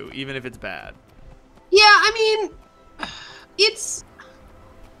to, even if it's bad. Yeah, I mean,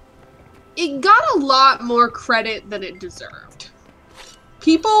 it got a lot more credit than it deserved.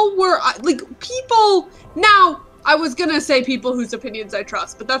 People were, now, I was gonna say people whose opinions I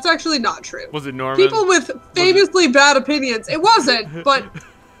trust, but that's actually not true. Was it Norman? People with famously bad opinions. It wasn't, but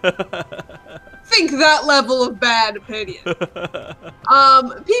think that level of bad opinion. People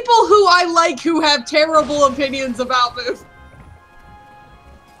who I like who have terrible opinions about movies.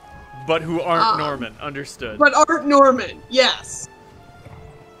 But who aren't Norman, understood. But aren't Norman, yes.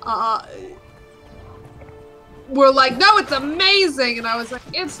 We're like, no, it's amazing, and I was like,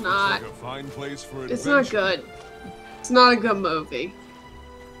 it's not. Like a fine place for it's not good. It's not a good movie.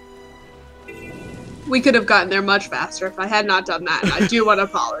 We could have gotten there much faster if I had not done that, and I do want to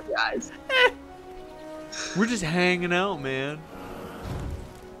apologize. We're just hanging out, man.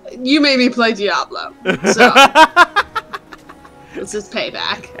 You made me play Diablo, so this is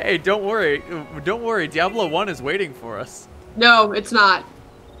payback. Hey, don't worry. Don't worry. Diablo 1 is waiting for us. No, it's not.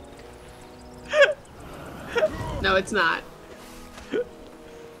 No, it's not.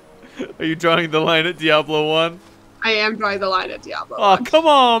 Are you drawing the line at Diablo 1? I am drawing the line at Diablo. Oh, come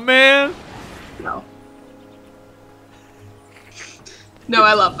on, man. No. No,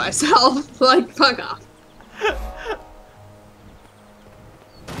 I love myself. Like, fuck off.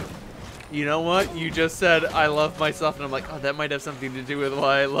 You know what? You just said I love myself, and I'm like, oh, that might have something to do with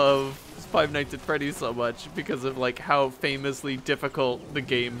why I love Five Nights at Freddy's so much, because of like how famously difficult the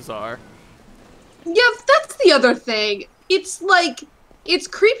games are. Yeah, that's the other thing. It's like, it's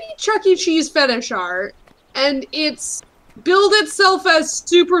creepy Chuck E. Cheese fetish art, and it's billed itself as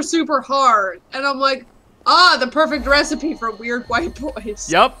super, super hard. And I'm like, ah, the perfect recipe for weird white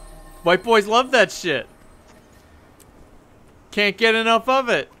boys. Yep. White boys love that shit. Can't get enough of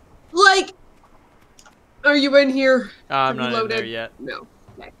it. Like, are you in here? I'm not in there yet. No.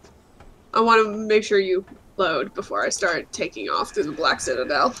 Okay. I want to make sure you load before I start taking off through the Black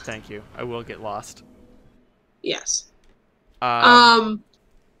Citadel. Thank you. I will get lost. Yes. I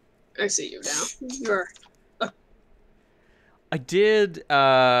see you now. You're... I did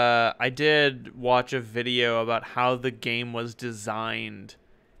watch a video about how the game was designed,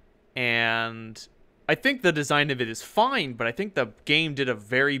 and I think the design of it is fine, but I think the game did a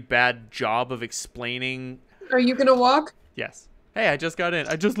very bad job of explaining. Are you gonna walk? Yes. Hey, I just got in.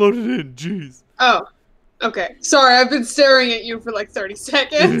 I just loaded in. Jeez. Oh. Okay. Sorry, I've been staring at you for like 30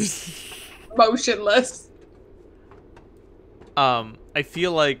 seconds. Motionless. I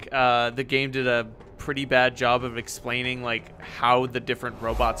feel like the game did a pretty bad job of explaining like how the different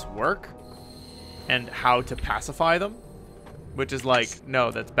robots work and how to pacify them, which is like, no,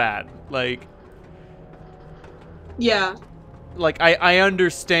 that's bad. Like, yeah. Like, I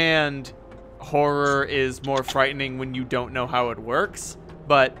understand horror is more frightening when you don't know how it works,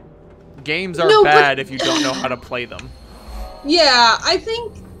 but games are bad if you don't know how to play them. Yeah, I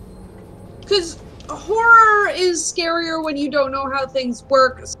think because horror is scarier when you don't know how things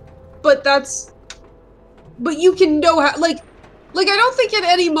work, but you can know how, like I don't think at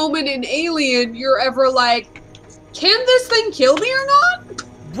any moment in Alien you're ever like, can this thing kill me or not?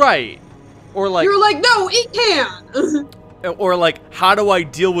 Right. Or like, you're like, no, it can. Or like, how do I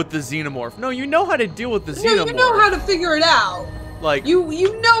deal with the xenomorph? No, you know how to deal with the xenomorph. No, you know how to figure it out. Like,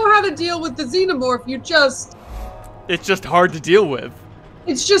 you know how to deal with the xenomorph, it's just hard to deal with.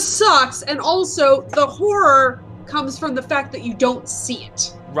 It just sucks, and also the horror comes from the fact that you don't see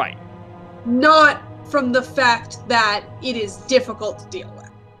it. Right. Not from the fact that it is difficult to deal with.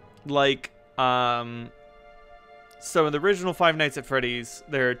 Like, so in the original Five Nights at Freddy's,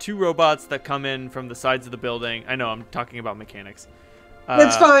 there are two robots that come in from the sides of the building. I know, I'm talking about mechanics.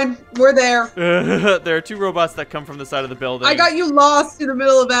 That's fine. We're there. There are two robots that come from the side of the building. I got you lost in the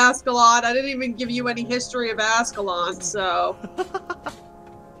middle of Ascalon. I didn't even give you any history of Ascalon, so...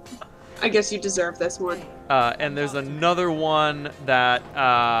 I guess you deserve this one. And there's another one that,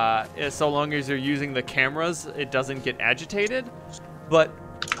 so long as you're using the cameras, it doesn't get agitated. But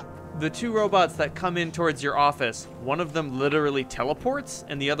the two robots that come in towards your office, one of them literally teleports,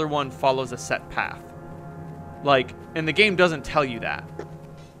 and the other one follows a set path. Like, and the game doesn't tell you that.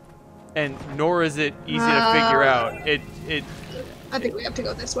 And nor is it easy to figure out. I think we have to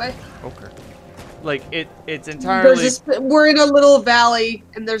go this way. Okay. Like, it's entirely... we're in a little valley,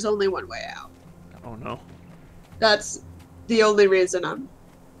 and there's only one way out. Oh, no. That's the only reason I'm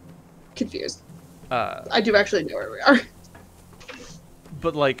confused. I do actually know where we are.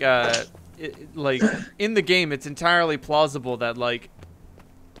 But, like, like, in the game, it's entirely plausible that, like,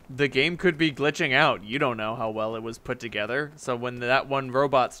 the game could be glitching out. You don't know how well it was put together. So when that one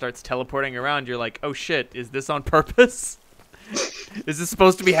robot starts teleporting around, you're like, oh, shit, is this on purpose? Is this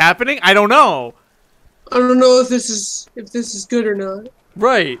supposed to be happening? I don't know. I don't know if this is good or not.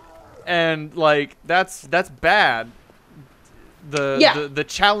 Right. And like that's bad. The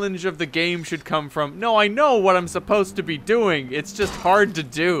challenge of the game should come from, no, I know what I'm supposed to be doing. It's just hard to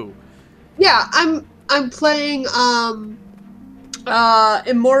do. Yeah, I'm playing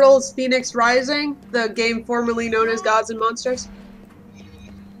Immortals Phoenix Rising, the game formerly known as Gods and Monsters.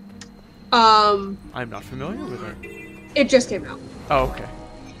 I'm not familiar with it. It just came out. Oh, okay.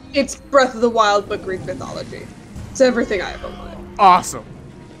 It's Breath of the Wild, but Greek mythology. It's everything I ever wanted. Awesome.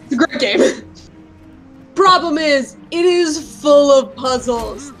 It's a great game. Problem is, it is full of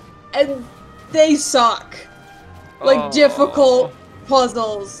puzzles, and they suck. Like, difficult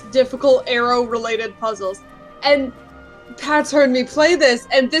puzzles, difficult arrow-related puzzles. And Pat's heard me play this,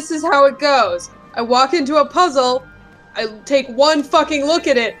 and this is how it goes. I walk into a puzzle, I take one fucking look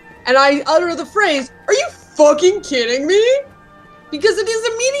at it, and I utter the phrase, "Are you fucking kidding me?" Because it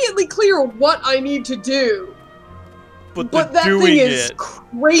is immediately clear what I need to do. But that thing is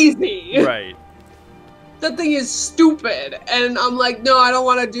crazy. Right. That thing is stupid. And I'm like, no, I don't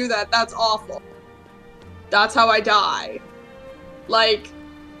want to do that. That's awful. That's how I die. Like,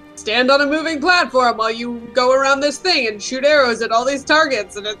 stand on a moving platform while you go around this thing and shoot arrows at all these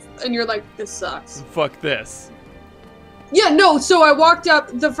targets. And you're like, this sucks. Fuck this. Yeah, no, so I walked up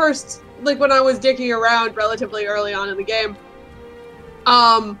the first, like when I was dicking around relatively early on in the game.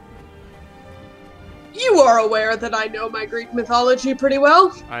 You are aware that I know my Greek mythology pretty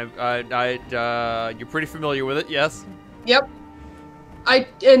well. You're pretty familiar with it, yes? Yep.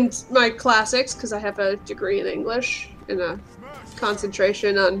 And my classics, because I have a degree in English and a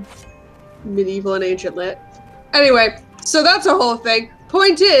concentration on medieval and ancient lit. Anyway, so that's a whole thing.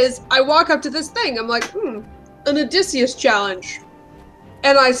 Point is, I walk up to this thing, I'm like, an Odysseus challenge.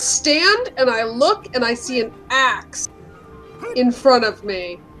 And I stand and I look and I see an axe in front of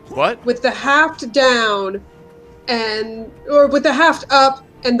me. What? With the haft down or with the haft up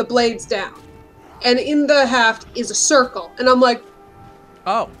and the blades down. And in the haft is a circle. And I'm like,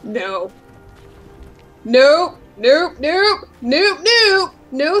 oh. No. Nope, nope, nope, nope, nope.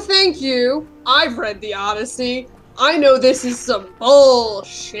 No thank you. I've read the Odyssey. I know this is some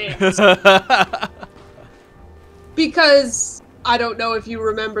bullshit. Because I don't know if you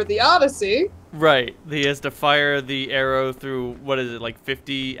remember the Odyssey. Right. He has to fire the arrow through, what is it, like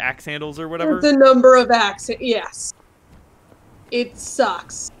 50 axe handles or whatever? The number of axes, yes. It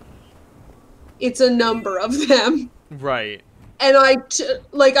sucks. It's a number of them. Right. And I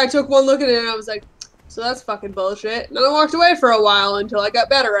took one look at it and I was like, so that's fucking bullshit. And then I walked away for a while until I got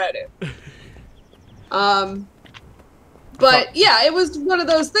better at it. But yeah, it was one of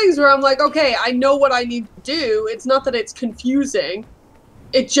those things where I'm like, okay, I know what I need to do. It's not that it's confusing.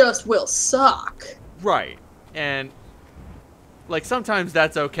 It just will suck. Right. And like sometimes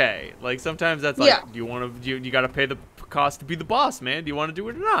that's okay. Like sometimes that's like, do you want to you got to pay the cost to be the boss, man. Do you want to do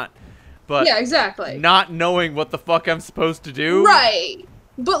it or not? But yeah, exactly. Not knowing what the fuck I'm supposed to do. Right.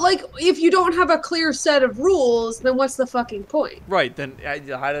 But like if you don't have a clear set of rules, then what's the fucking point? Right. Then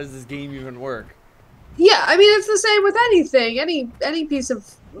how does this game even work? Yeah, I mean it's the same with anything, any piece of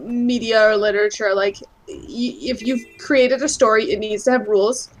media or literature. Like if you've created a story, it needs to have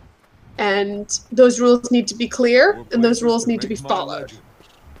rules, and those rules need to be clear, and those rules need to be followed.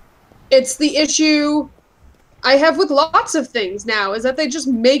 It's the issue I have with lots of things now, is that they just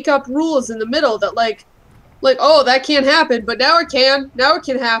make up rules in the middle that like, oh, that can't happen, but now it can. Now it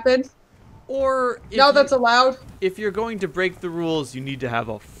can happen. Or now that's allowed. If you're going to break the rules, you need to have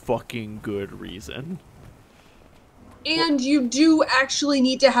a fucking good reason. And you do actually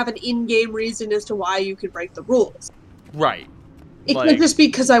need to have an in-game reason as to why you can break the rules. Right. It can't just be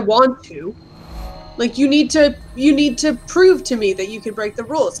because I want to. Like, you need to prove to me that you can break the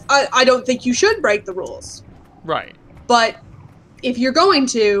rules. I don't think you should break the rules. Right. But if you're going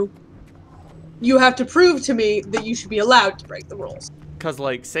to, you have to prove to me that you should be allowed to break the rules. Because,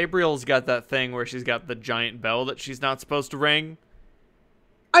 like, Sabriel's got that thing where she's got the giant bell that she's not supposed to ring.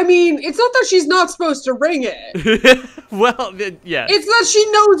 I mean, it's not that she's not supposed to ring it. Well, yes. It's that she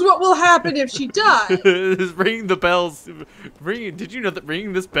knows what will happen if she does. Ringing the bells. Did you know that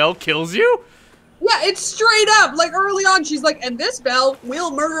ringing this bell kills you? Yeah, it's straight up. Like, early on, she's like, and this bell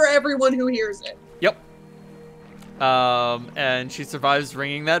will murder everyone who hears it. Yep. And she survives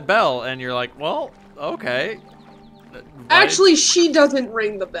ringing that bell, and you're like, well, okay. Actually, she doesn't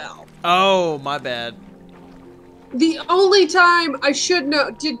ring the bell. Oh, my bad. The only time I should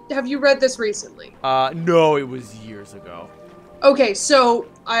know, have you read this recently? No, it was years ago. Okay, so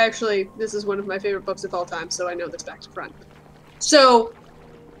this is one of my favorite books of all time, so I know this back to front. So,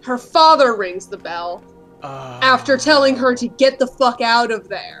 her father rings the bell after telling her to get the fuck out of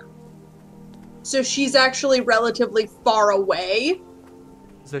there. So she's actually relatively far away.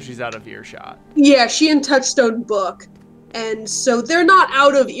 So she's out of earshot. Yeah, she and Touchstone book. And so they're not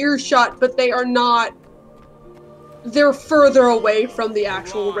out of earshot, but they're further away from the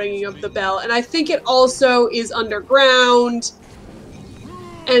actual ringing of the bell. And I think it also is underground.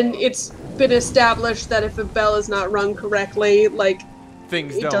 And it's been established that if a bell is not rung correctly, like,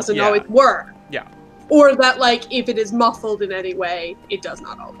 it doesn't always work. Yeah. Or that, like, if it is muffled in any way, it does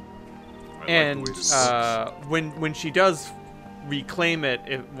not always. And when she does reclaim it,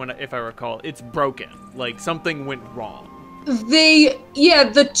 if I recall, it's broken. Like, something went wrong.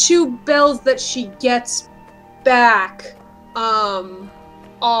 The two bells that she gets back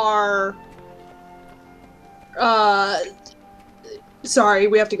are sorry,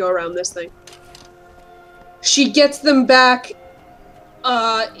 we have to go around this thing. she gets them back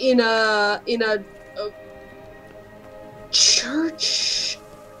in a church,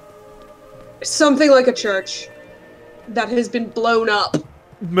 something like a church that has been blown up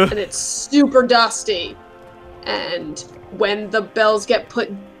and it's super dusty, and when the bells get put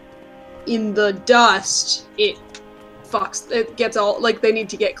in the dust, it gets all, like, they need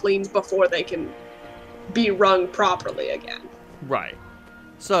to get cleaned before they can be rung properly again. Right.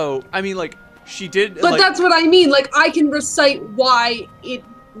 So, I mean, like, she did... But that's what I mean. Like, I can recite why it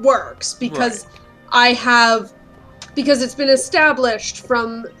works, because because it's been established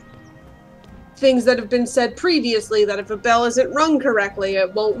from things that have been said previously that if a bell isn't rung correctly,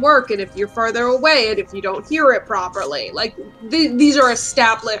 it won't work, and if you're farther away, and if you don't hear it properly. Like, these are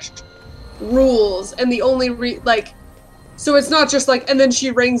established rules, and the only so it's not just like, and then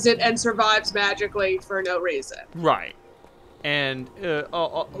she rings it and survives magically for no reason. Right. And,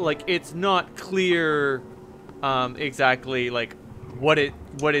 like, it's not clear exactly, like, what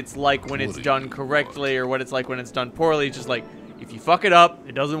it's like when it's done correctly or what it's like when it's done poorly. Just like, if you fuck it up,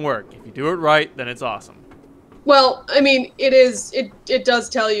 it doesn't work. If you do it right, then it's awesome. Well, I mean, it does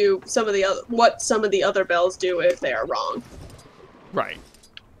tell you what some of the other bells do if they are wrong. Right.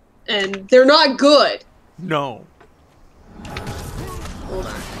 And they're not good. No. Hold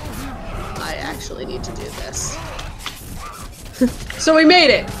on. I actually need to do this. So we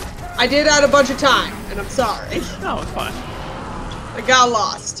made it. I did add a bunch of time, and I'm sorry. No, it's fine. I got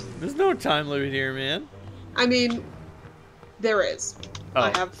lost. There's no time limit here, man. I mean, there is. Oh.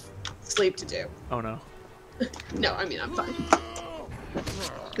 I have sleep to do. Oh, no. No, I mean, I'm fine.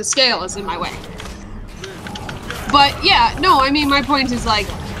 The scale is in my way. But, yeah, no, I mean, my point is, like,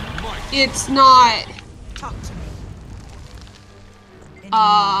 it's not...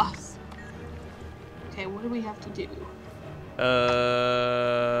 Okay, what do we have to do?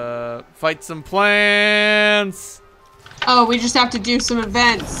 Fight some plants. Oh, we just have to do some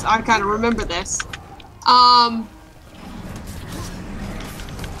events. I kind of remember this.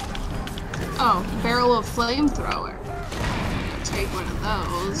 Oh, barrel of flamethrower. Take one of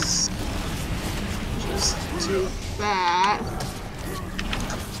those. Just do that.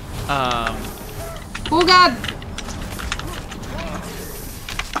 Oh God!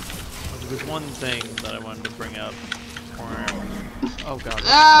 There's one thing that I wanted to bring up. Oh God.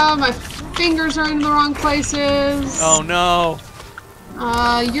 My fingers are in the wrong places. Oh no.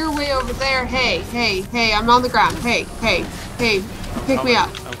 You're way over there. Hey, I'm on the ground. Hey, pick me up.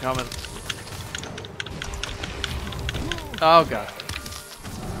 I'm coming. Oh God.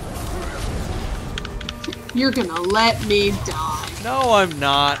 You're gonna let me die. No, I'm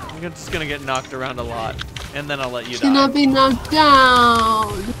not. I'm just gonna get knocked around a lot, and then I'll let you die. Cannot be knocked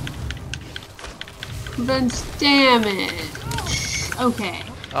down. Prevents damage. Okay.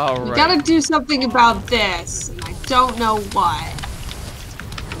 All We right. gotta do something about this, and I don't know what.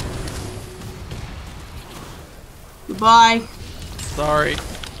 Goodbye. Sorry.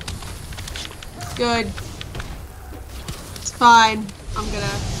 Good. It's fine. I'm gonna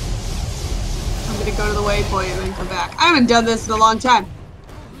go to the waypoint and then come back. I haven't done this in a long time.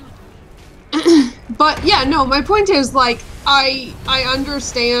 But yeah, no, my point is, like, I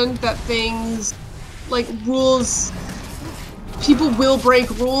understand that things, like, rules, people will break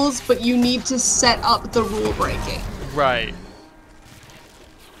rules, but you need to set up the rule breaking. Right.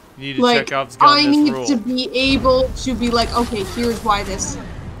 You need to Like, check out I this need rule. to be able to be like, okay, here's why this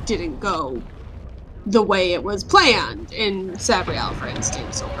didn't go the way it was planned in Sabriel, for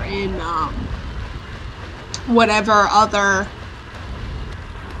instance, or in whatever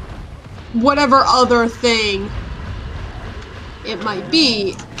other thing it might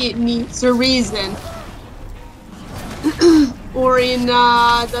be. It needs a reason. Or in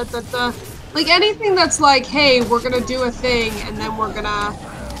like anything that's like, hey, we're gonna do a thing and then we're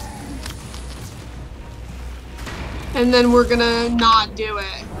gonna not do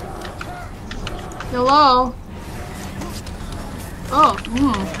it. Hello? Oh,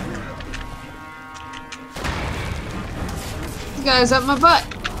 This guy's up my butt.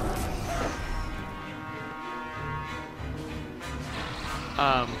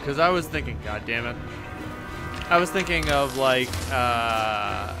 Cause I was thinking, god damn it. I was thinking of like,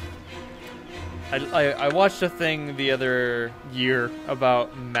 I watched a thing the other year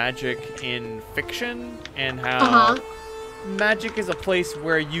about magic in fiction and how magic is a place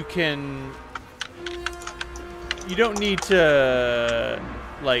where you don't need to,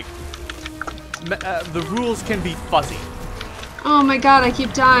 like, the rules can be fuzzy. Oh my god, I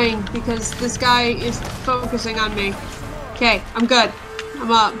keep dying because this guy is focusing on me. Okay, I'm good. I'm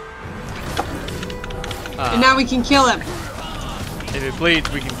up. And now we can kill him. If it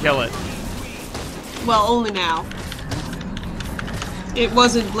bleeds, we can kill it. Well, only now. It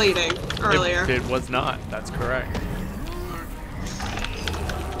wasn't bleeding earlier. It was not. That's correct.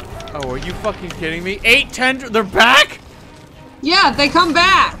 Oh, are you fucking kidding me? 8 tendrils. They're back? Yeah, they come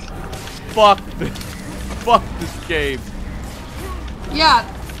back. Fuck this game. Yeah,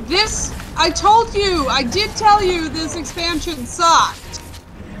 this, I told you, I did tell you this expansion sucked.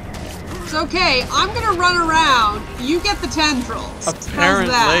 It's okay, I'm gonna run around, you get the tendrils.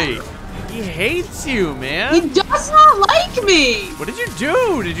 Apparently. He hates you, man. He does not like me. What did you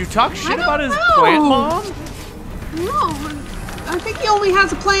do? Did you talk shit about his know. plant mom? No, I think he only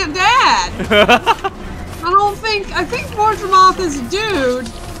has a plant dad. I think Mordremoth is a dude,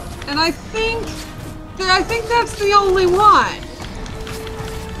 and I think that's the only one.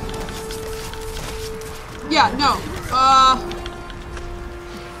 Yeah, no,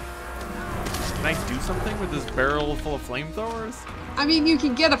 Can I do something with this barrel full of flamethrowers? I mean, you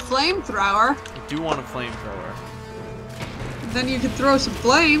can get a flamethrower. I do want a flamethrower. Then you can throw some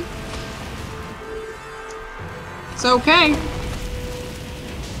flame. It's okay.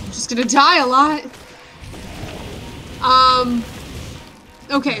 I'm just gonna die a lot.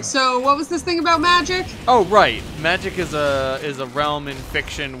 Okay, so what was this thing about magic? Oh, right. Magic is a realm in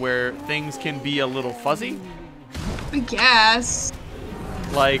fiction where things can be a little fuzzy. I guess.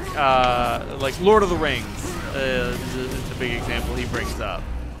 Like Lord of the Rings is a big example he brings up.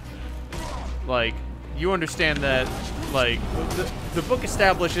 Like, you understand that, like, the book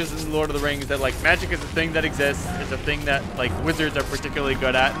establishes in Lord of the Rings that, like, magic is a thing that exists. It's a thing that, like, wizards are particularly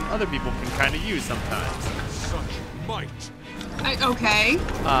good at and other people can kind of use sometimes. Okay.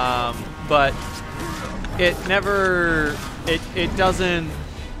 But it never, it doesn't,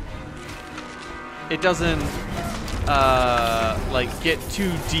 like, get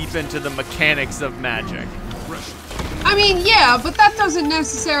too deep into the mechanics of magic. I mean, yeah, but that doesn't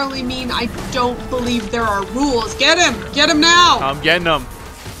necessarily mean I don't believe there are rules. Get him! Get him now! I'm getting him.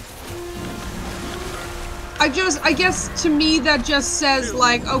 I guess to me that just says,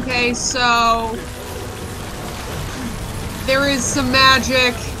 like, okay, so there is some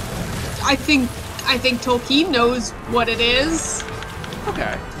magic. I think Tolkien knows what it is.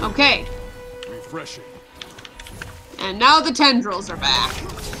 Okay. Okay. Refreshing. And now the tendrils are back.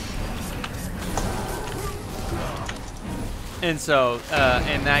 And so,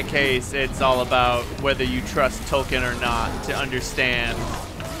 in that case, it's all about whether you trust Tolkien or not to understand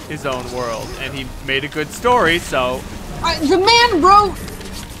his own world. And he made a good story, so... The man wrote,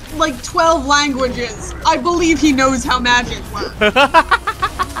 like, 12 languages. I believe he knows how magic works.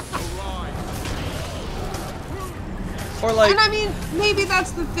 Or, like... And I mean, maybe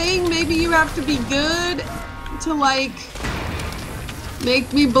that's the thing. Maybe you have to be good to, like,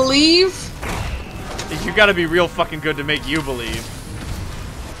 make me believe. You gotta be real fucking good to make you believe.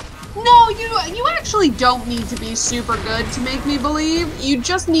 No, you actually don't need to be super good to make me believe. You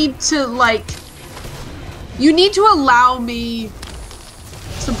just need to, like, you need to allow me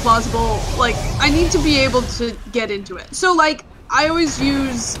some plausible, like, I need to be able to get into it. So, like, I always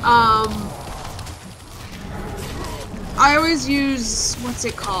use, what's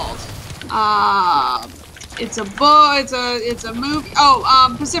it called? It's a book, it's a movie.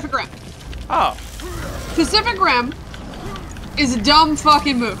 Oh, Pacific Rim. Oh. Pacific Rim is a dumb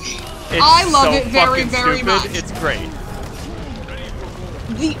fucking movie. I love it very, very much. It's great.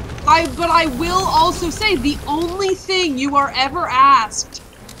 But I will also say the only thing you are ever asked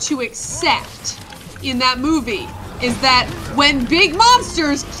to accept in that movie is that when big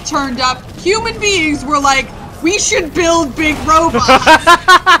monsters turned up, human beings were like, we should build big robots.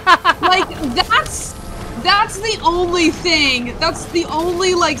 Like, that's the only thing, that's the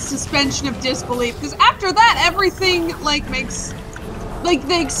only, like, suspension of disbelief, because after that, everything, like, makes, like,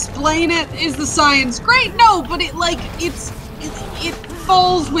 they explain it, is the science great? No, but it, like, it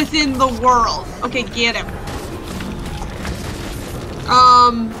falls within the world. Okay, get him.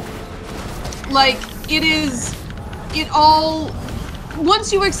 Like,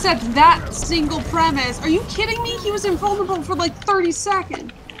 once you accept that single premise, are you kidding me? He was invulnerable for, like, 30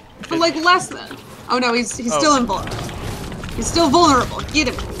 seconds. For, like, less than. Oh no, he's still invulnerable. He's still vulnerable. Get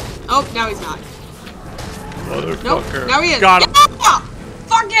him. Oh, now he's not. Motherfucker. Nope, now he is. Got him. Yeah!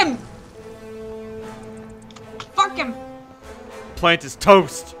 Fuck him! Fuck him! Plant is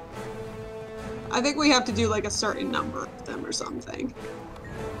toast. I think we have to do like a certain number of them or something.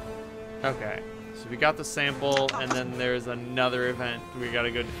 Okay. So we got the sample, and then there's another event. We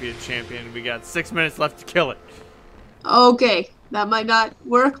gotta go defeat a champion. We got 6 minutes left to kill it. Okay. That might not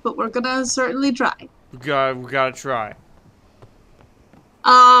work, but we're gonna certainly try. We gotta try.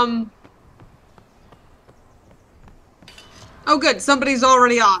 Oh good, somebody's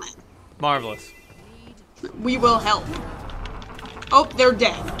already on it. Marvelous. We will help. Oh, they're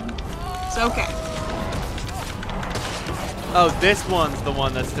dead. It's okay. Oh, this one's the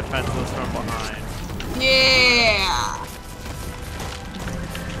one that's defenseless from behind. Yeah.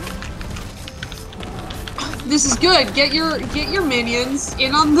 This is good. Get your minions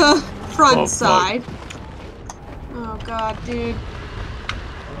in on the front side. Oh god, dude.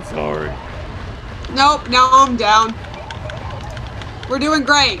 I'm sorry. Nope, now I'm down. We're doing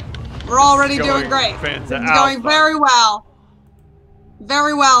great. We're already doing great. It's going very well.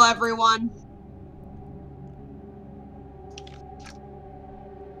 Very well, everyone.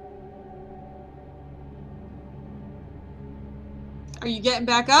 Are you getting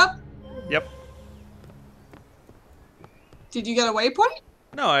back up? Yep. Did you get a waypoint?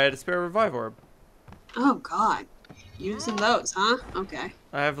 No, I had a spare revive orb. Oh god. Using those, huh? Okay.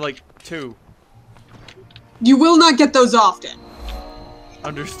 I have like 2. You will not get those often.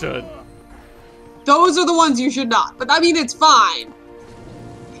 Understood. Those are the ones you should not. But I mean, it's fine.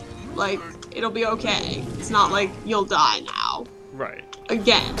 Like, it'll be okay. It's not like you'll die now. Right.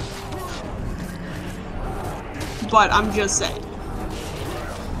 Again. But I'm just saying.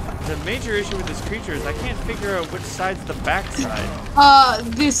 The major issue with this creature is I can't figure out which side's the backside.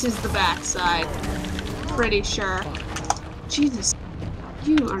 This is the backside. Pretty sure. Jesus.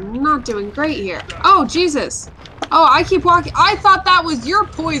 You are not doing great here. Oh, Jesus. Oh, I keep walking. I thought that was your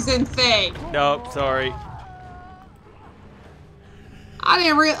poison thing. Nope, sorry. I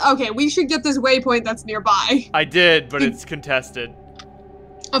didn't okay, we should get this waypoint that's nearby. I did, but it's contested.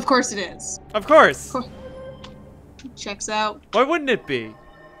 Of course it is. Of course. Checks out. Why wouldn't it be?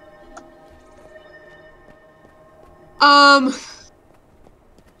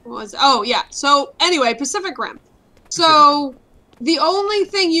 Oh yeah. So anyway, Pacific Rim. So the only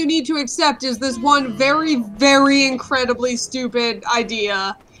thing you need to accept is this one very, very incredibly stupid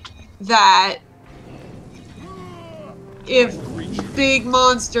idea that if big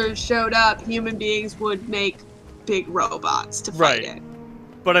monsters showed up, human beings would make big robots to fight it.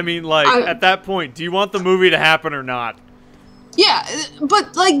 But I mean, like, at that point, do you want the movie to happen or not? Yeah,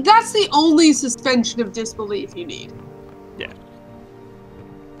 but like that's the only suspension of disbelief you need. Yeah.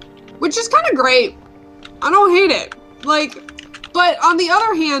 Which is kind of great. I don't hate it. Like, but on the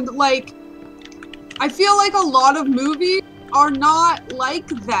other hand, like, I feel like a lot of movies are not like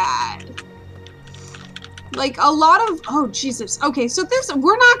that. Like, a lot of, oh, Jesus. Okay, so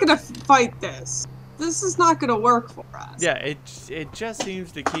we're not gonna fight this. This is not gonna work for us. Yeah, it just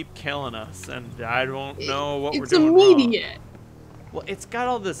seems to keep killing us, and I don't know what we're doing It's immediate. wrong. Well, it's got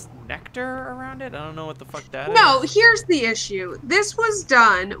all this nectar around it. I don't know what the fuck that is. No, here's the issue. This was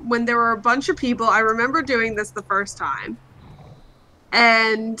done when there were a bunch of people. I remember doing this the first time.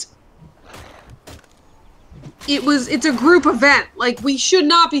 And it's a group event. Like, we should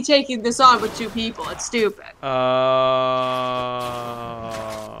not be taking this on with 2 people. It's stupid.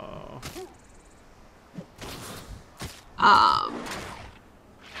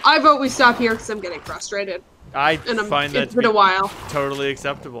 I vote we stop here because I'm getting frustrated. I find that it's been a while. Totally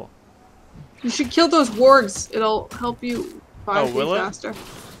acceptable. You should kill those wargs. It'll help you find things faster.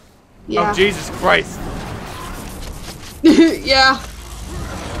 Yeah. Oh, Jesus Christ. Yeah.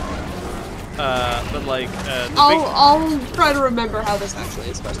 But like, I'll try to remember how this actually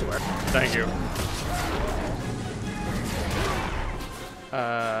is supposed to work. Thank you.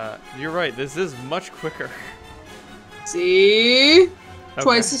 You're right. This is much quicker. See? Okay.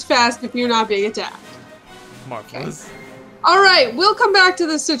 Twice as fast if you're not being attacked. Marvelous. Okay. All right, we'll come back to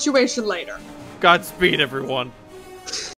this situation later. Godspeed, everyone.